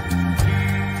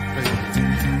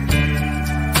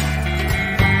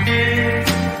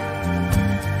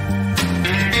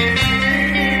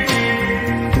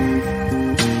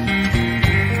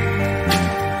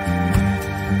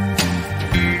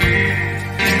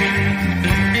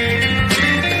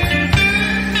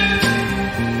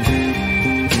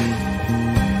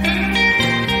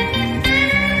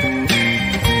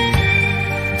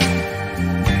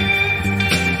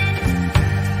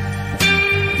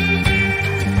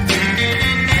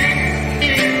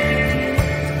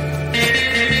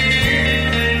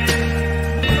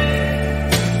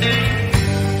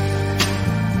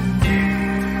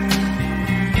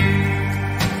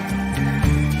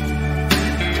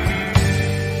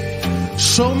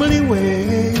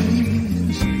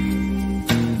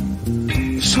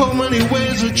 So many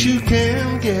ways that you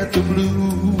can get the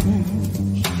blues.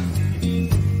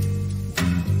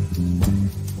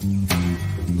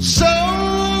 So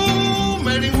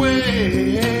many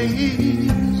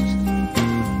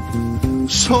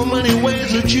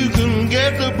ways that you can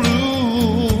get the blues.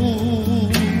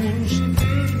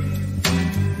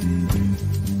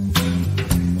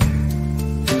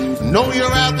 Know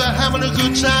you're out there having a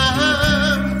good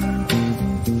time.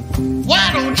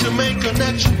 Why don't you make a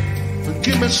connection and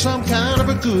give me some kind of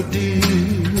a good deal?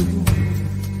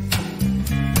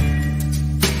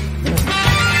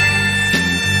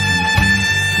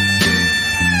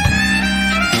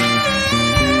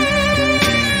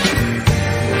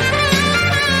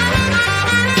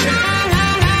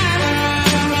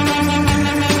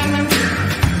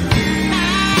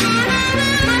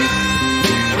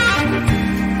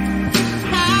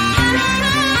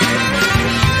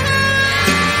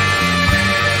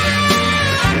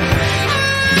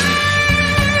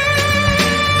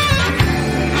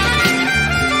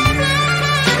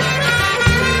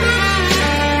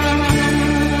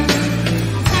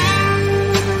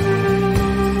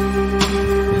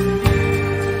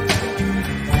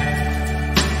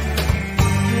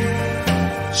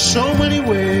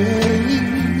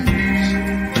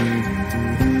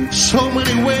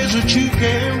 That you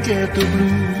can get the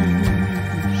blues.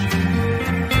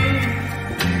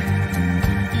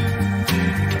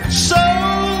 So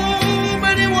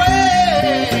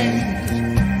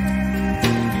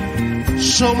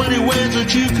many ways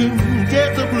that you can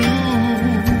get the blues.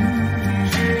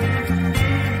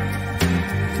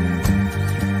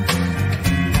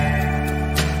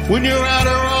 When you're out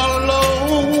there all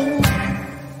alone,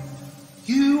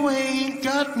 you ain't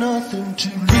got nothing to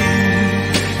lose.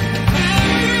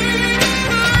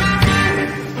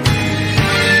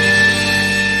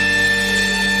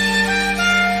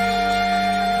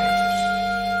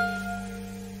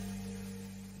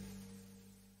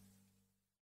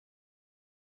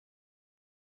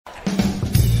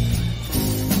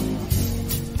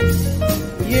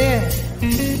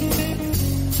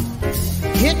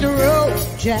 the road,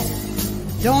 Jack.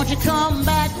 Don't you come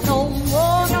back no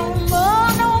more, no more,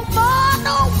 no more,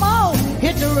 no more.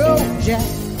 Hit the road, Jack.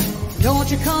 Don't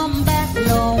you come back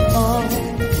no more.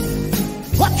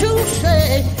 What you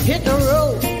say? Hit the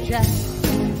road, Jack.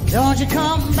 Don't you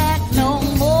come back no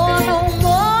more, no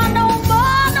more, no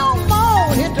more, no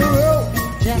more. Hit the road,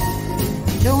 Jack.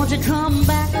 Don't you come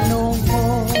back no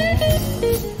more.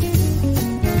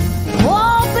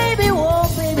 Oh, baby,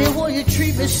 will you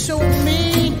treat me so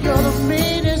mean? You're the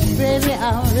meanest baby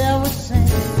I've ever seen.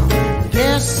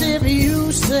 Guess if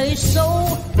you say so,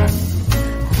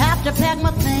 I have to pack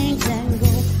my things and go.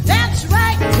 That's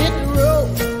right, hit the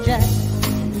road, Jack.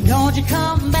 Don't you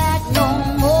come back no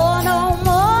more, no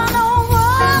more, no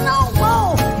more, no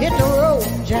more. Hit the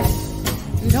road, Jack.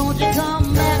 Don't you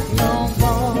come back no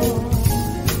more.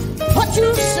 What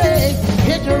you say?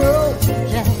 Hit the road,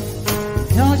 Jack.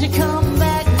 Don't you come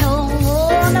back no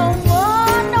more, no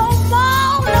more, no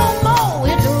more, no more.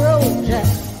 Hit the road, Jack.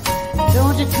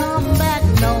 Don't you come back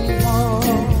no more.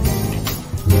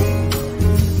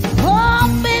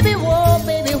 Oh, baby,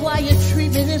 why you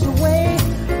treat me this way?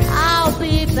 I'll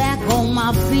be back on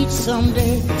my feet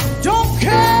someday. Don't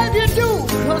care if you do,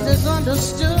 'cause it's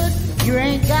understood. You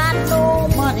ain't got no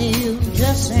money, you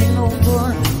just ain't no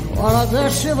good. Well, I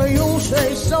guess if you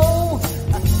say so,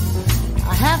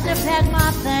 I have to pack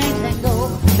my things and go.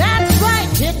 That's right,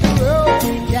 hit the road,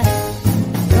 Jack.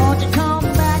 Don't you come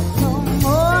back no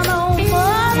more, no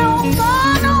more, no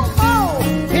more, no more.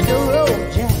 Hit the road,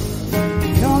 Jack.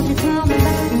 Don't you come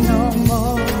back no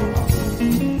more.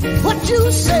 What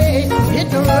you say? Hit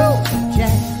the road,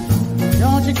 Jack.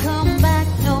 Don't you come back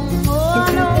no more,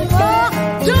 no more.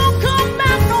 Don't come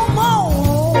back no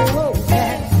more,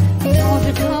 Jack. Don't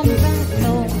you come back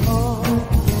no more.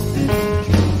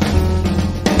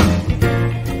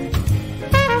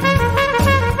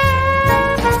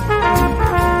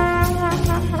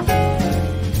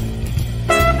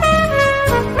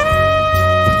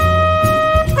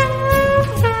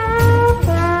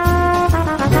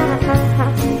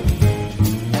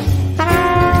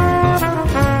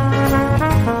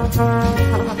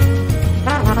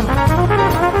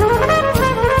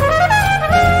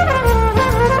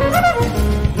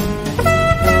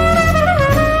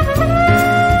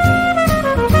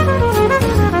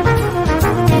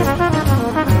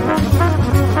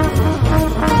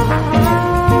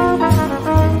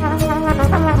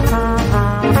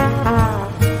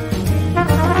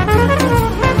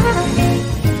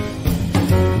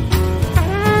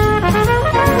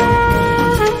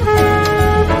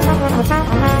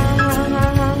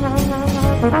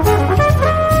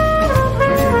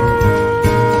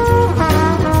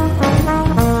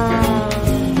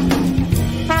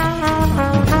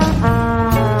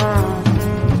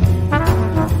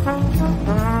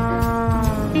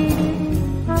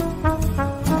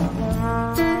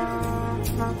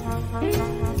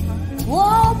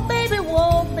 Whoa, baby,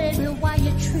 why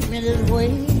you treat me this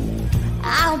way?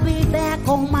 I'll be back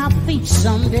on my feet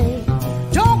someday.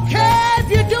 Don't care if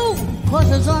you do,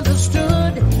 'cause it's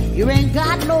understood. You ain't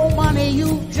got no money,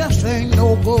 you just ain't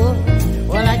no good.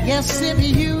 Well, I guess if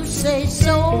you say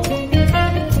so,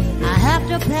 I have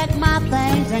to pack my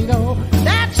things and go.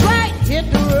 That's right,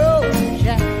 hit the road,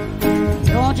 Jack.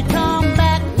 Don't you come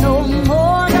back no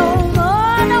more, no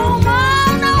more, no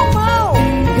more, no more.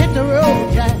 Hit the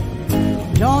road, Jack.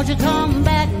 Don't you come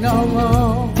back no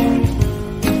more.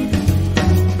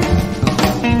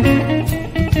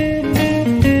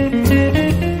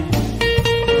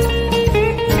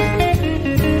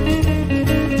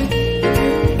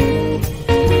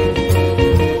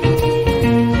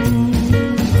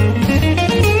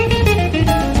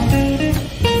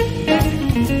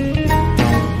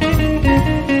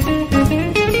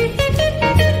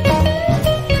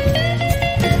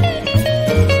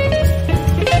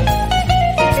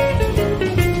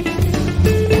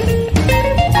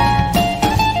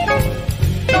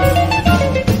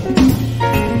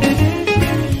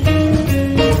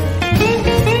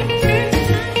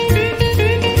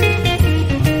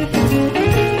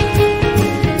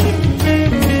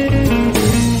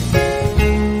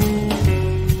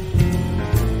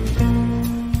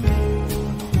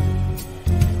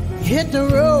 Hit the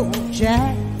road,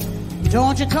 Jack.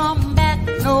 Don't you come back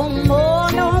no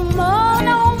more, no more,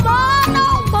 no more, no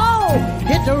more.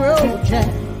 Hit the road, Jack.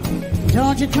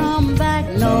 Don't you come back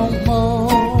no more.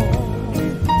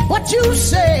 What you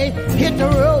say? Hit the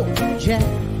road, Jack.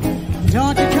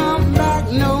 Don't you come back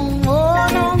no more,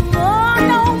 no more,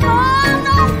 no more,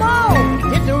 no more.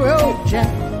 Hit the road,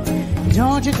 Jack.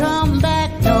 Don't you come back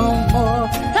no more.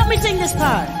 Help me sing this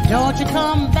part. Don't you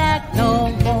come back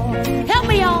no more. Help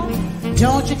me on.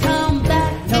 Don't you come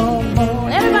back no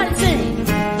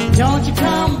don't you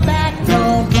come back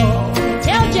no more.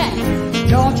 Tell Jack,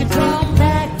 don't you come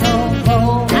back no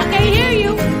more. I can't hear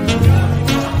you.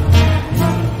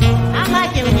 I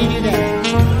like it when you do that.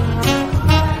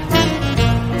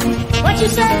 What you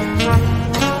say?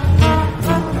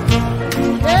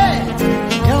 Hey,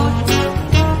 don't.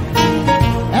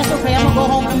 That's okay, I'm gonna go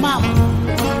home to mama.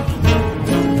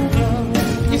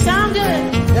 You sound good.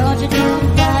 Don't you come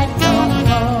back no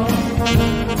more.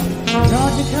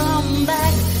 Don't you come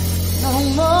back no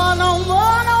more, no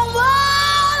more, no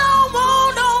more, no more,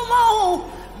 no more.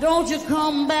 Don't you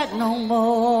come back no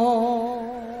more.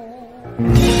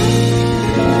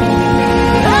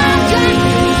 Oh, Jack,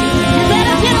 you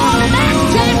better get on back,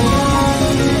 Jack.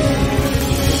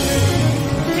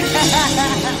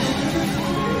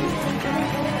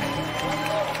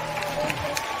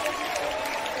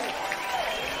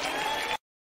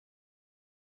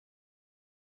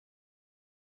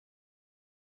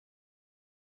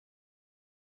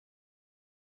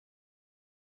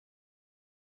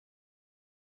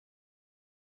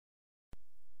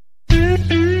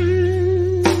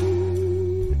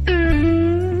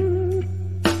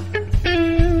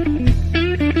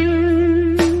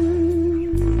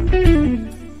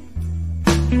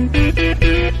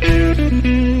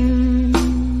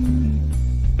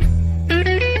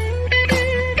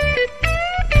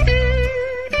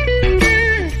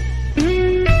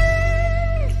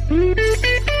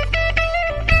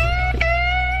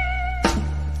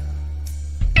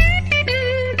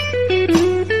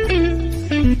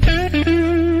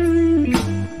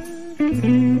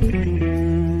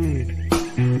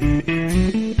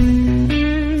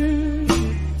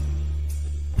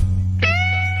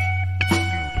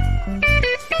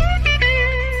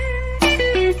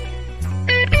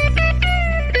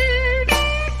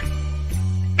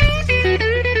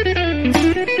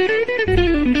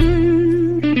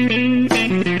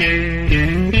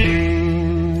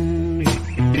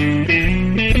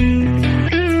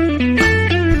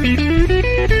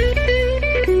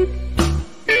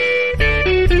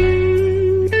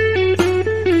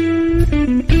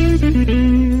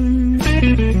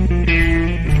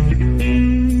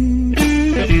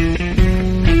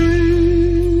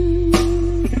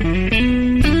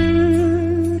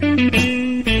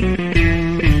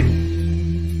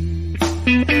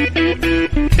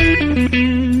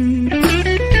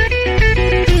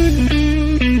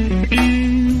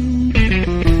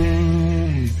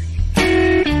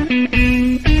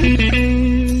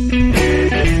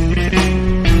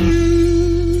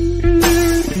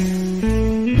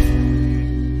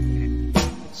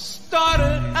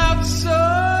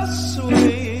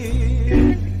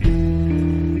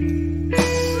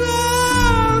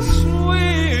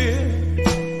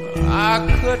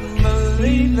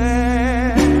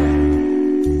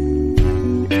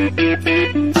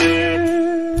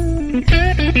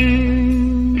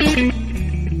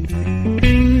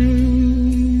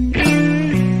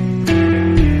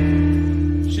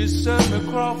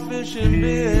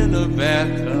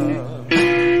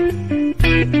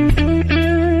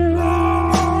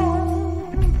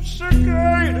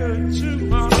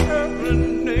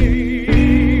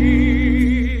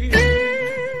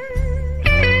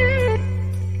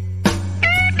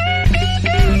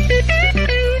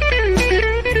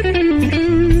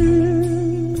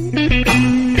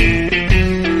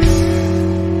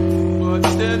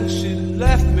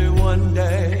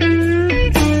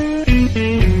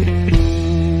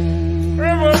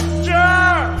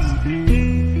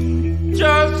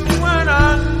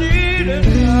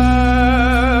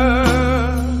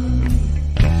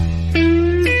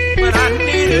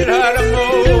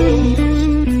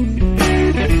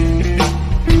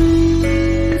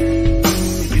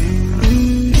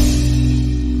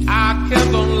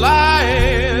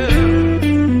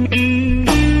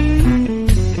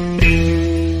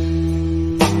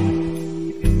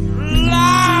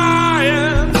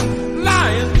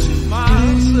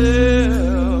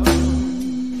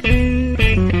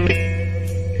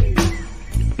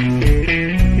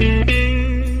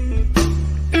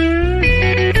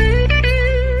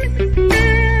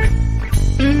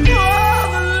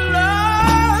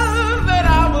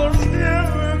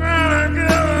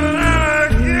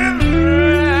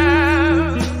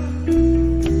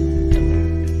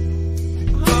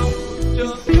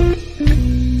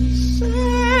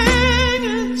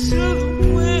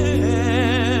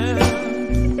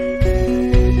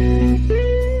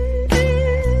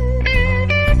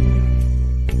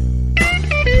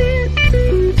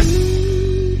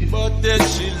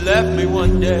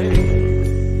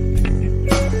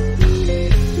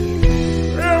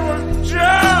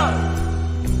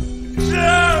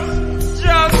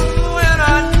 Just when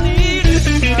I need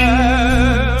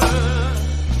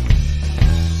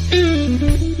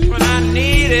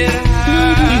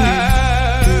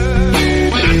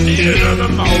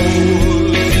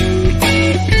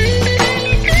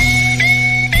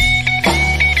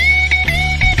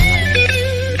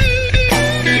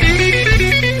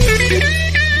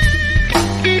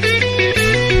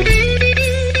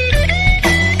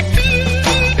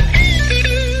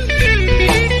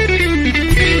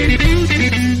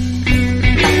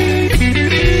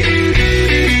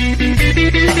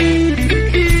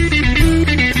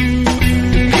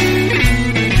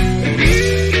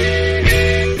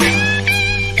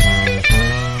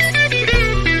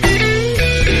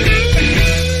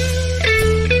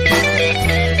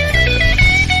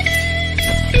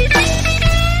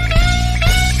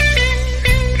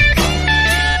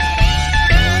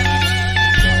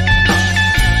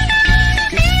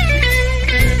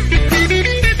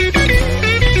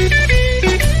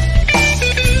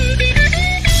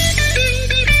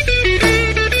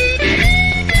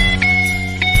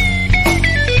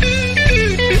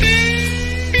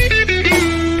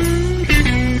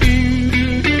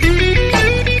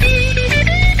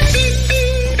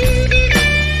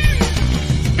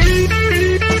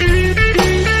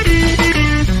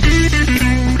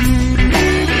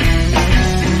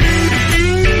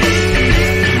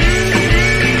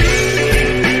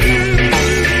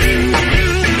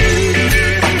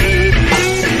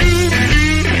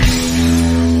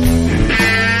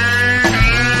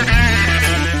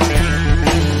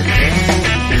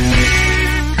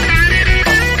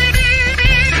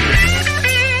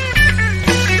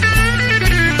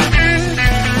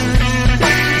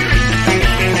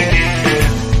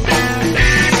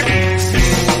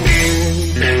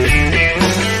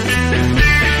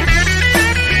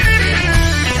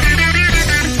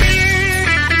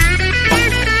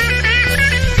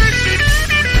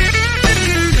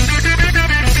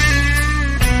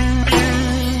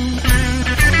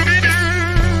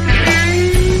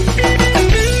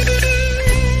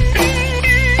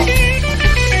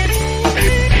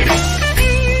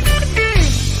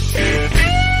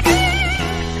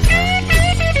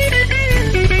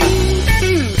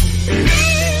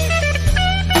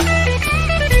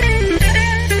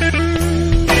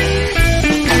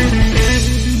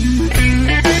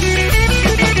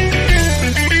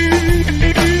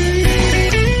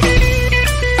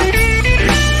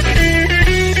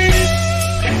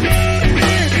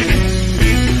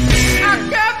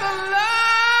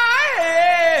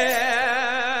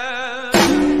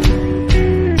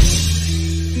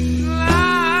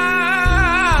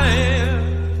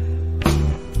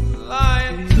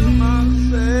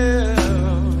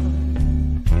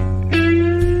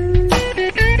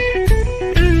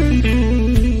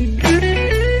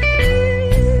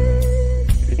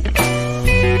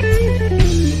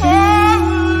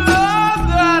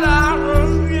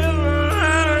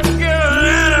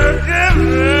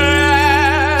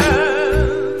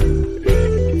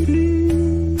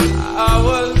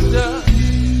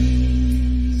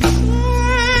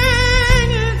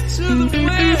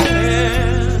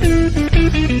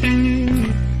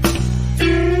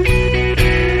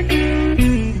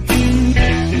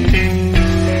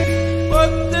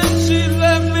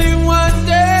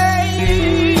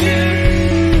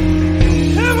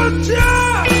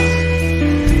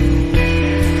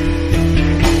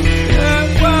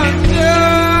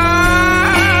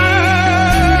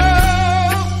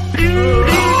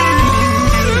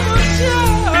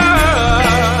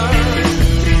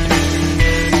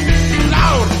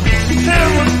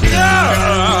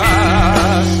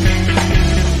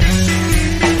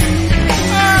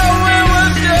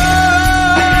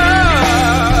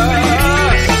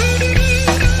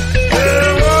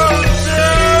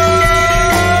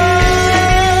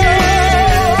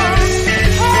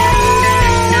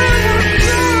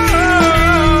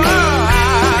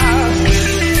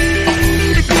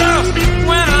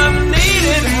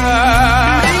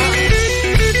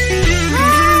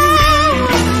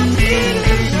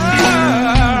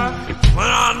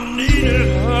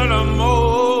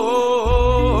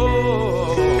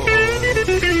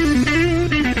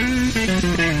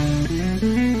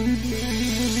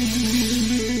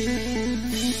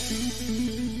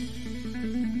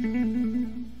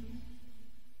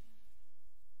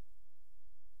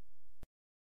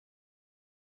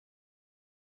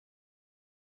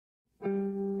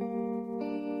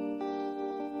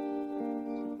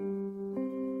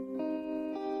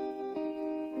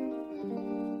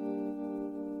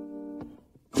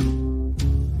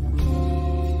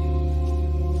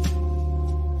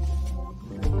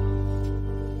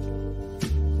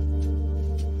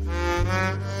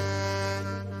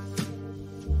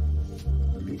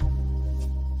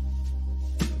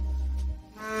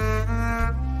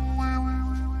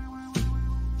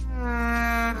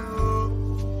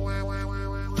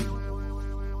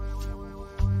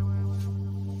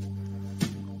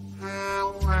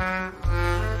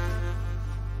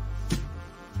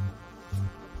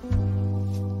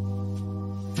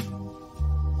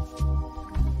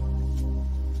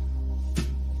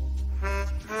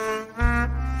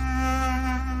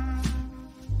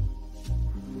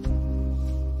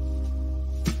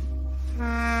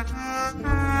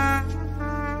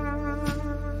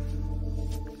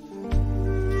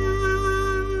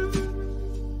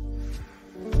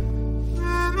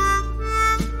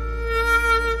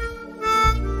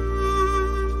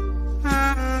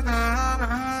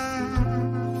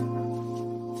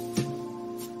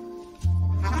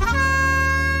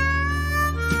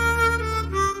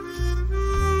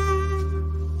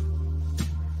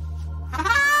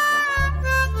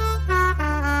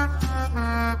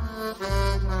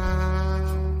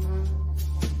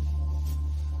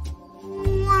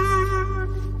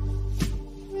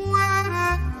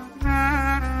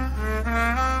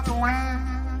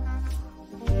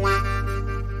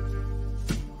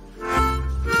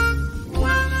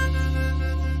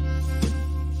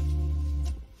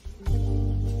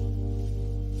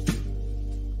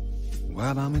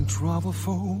Well, I'm in trouble,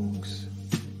 folks.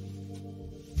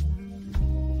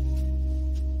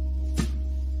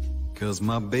 'Cause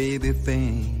my baby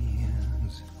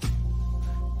thinks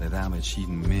that I'm a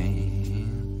cheating man.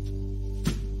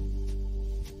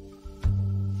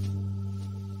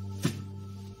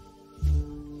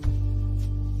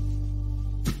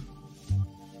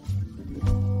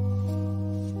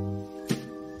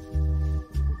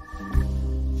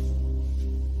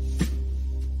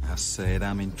 I said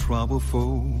I'm in trouble,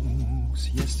 folks.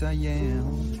 Yes, I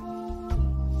am.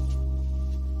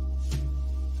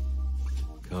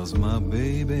 'Cause my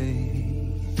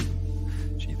baby,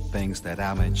 she thinks that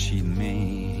I'm a cheating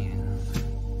man.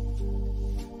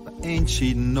 But ain't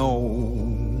cheating, no.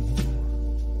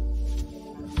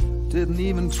 Didn't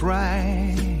even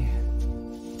try.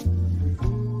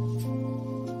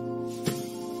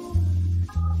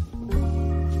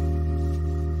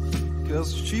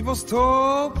 'Cause she was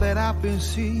told that I've been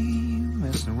seen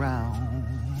messing around.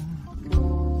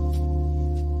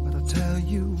 But I tell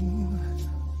you,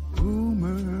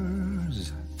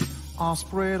 rumors are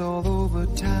spread all over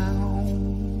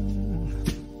town.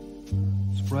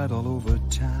 Spread all over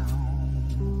town.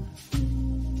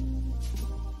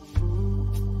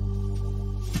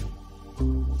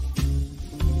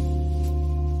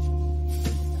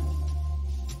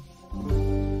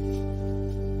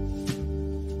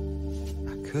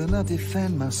 I could not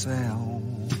defend myself.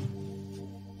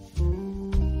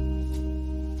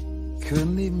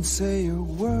 Couldn't even say a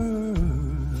word.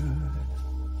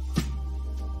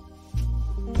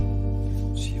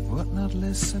 She would not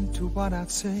listen to what I'd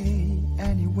say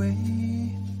anyway.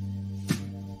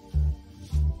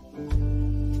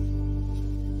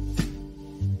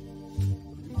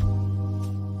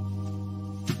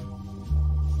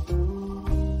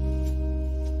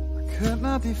 I could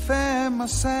not defend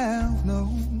myself, no.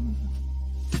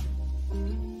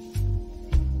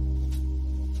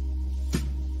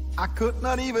 I could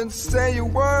not even say a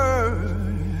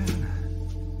word,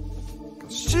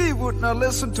 'cause she would not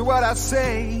listen to what I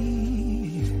say.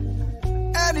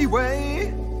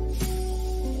 Anyway,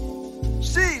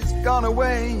 she's gone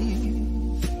away,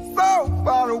 so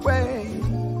far away.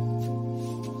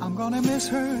 I'm gonna miss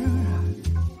her.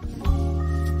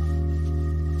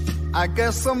 I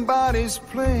guess somebody's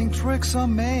playing tricks on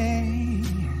me.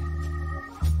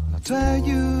 I tell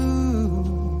you,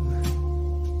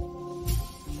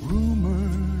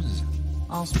 rumors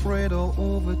are spread all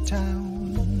over town.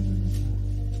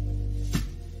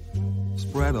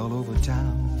 Spread all over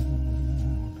town.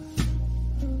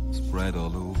 Spread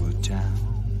all over town.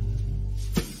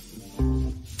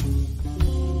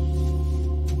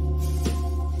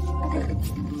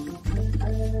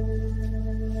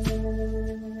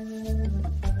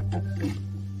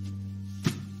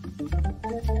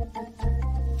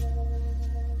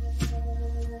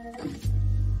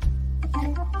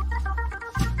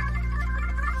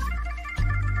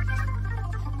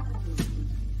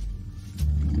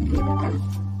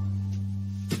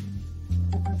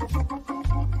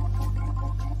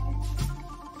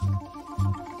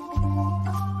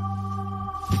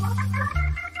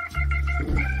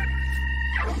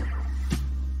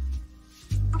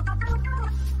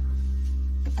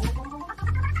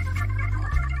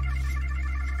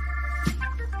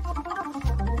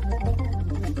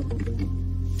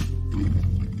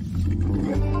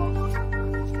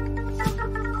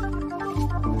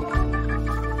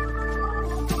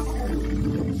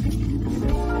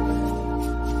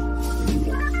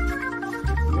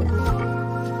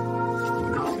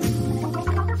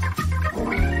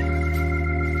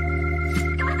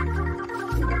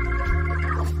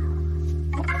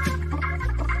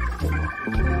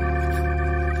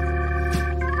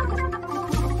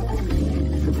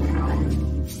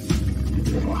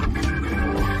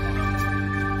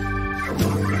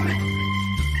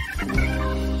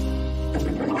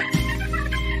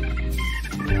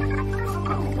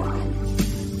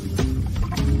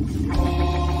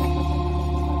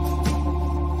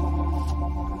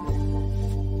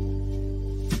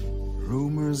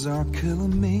 Are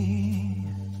killing me.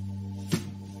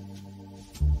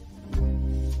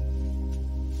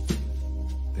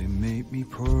 They made me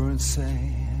poor and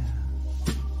sad.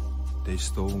 They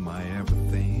stole my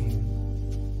everything.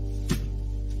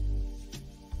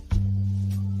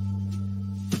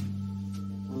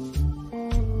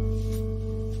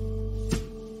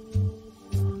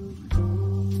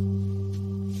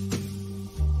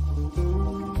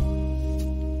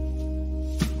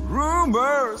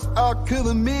 Rumors are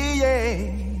killing me, yeah.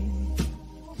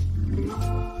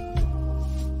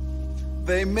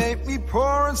 They make me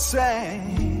poor and sad.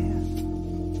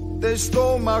 They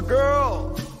stole my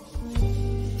girl.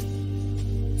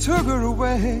 took her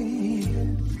away,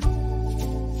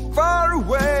 far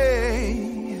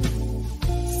away,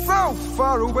 so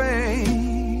far away.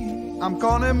 I'm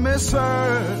gonna miss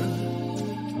her.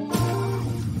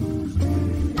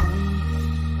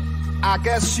 I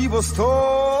guess she was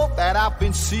told that I've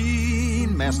been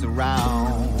seen messing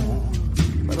around.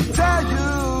 But I'll tell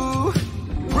you,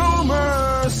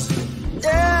 rumors,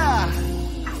 yeah,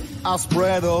 are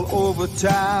spread all over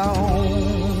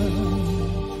town.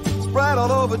 Spread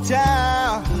all over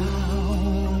town.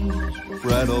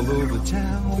 Spread all over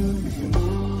town.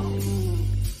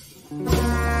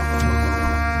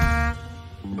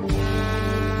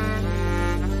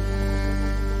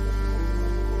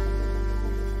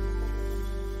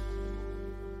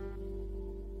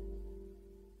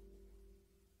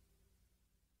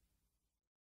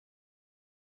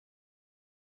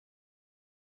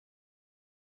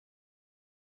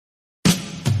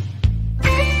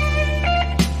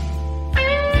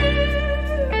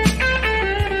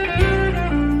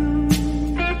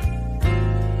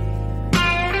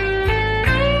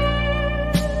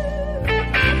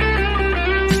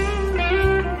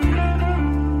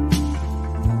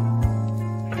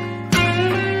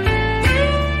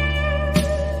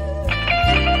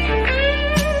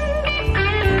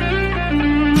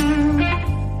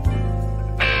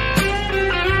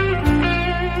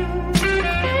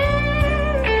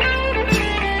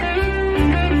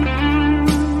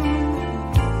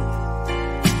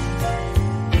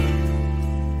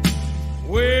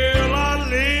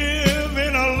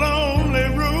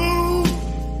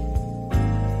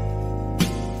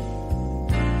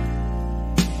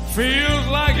 Feels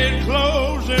like it's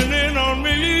closing in on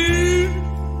me.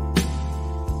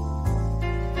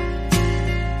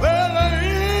 Well, the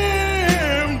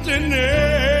emptiness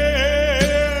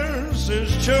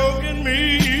is choking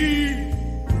me.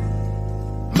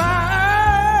 My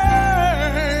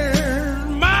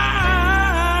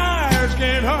eyes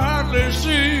can't hardly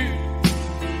see.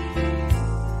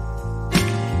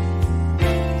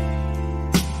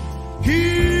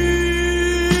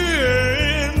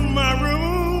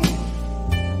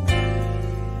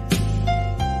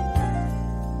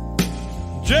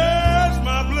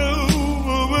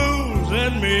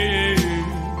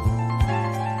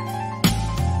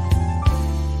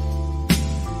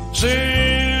 See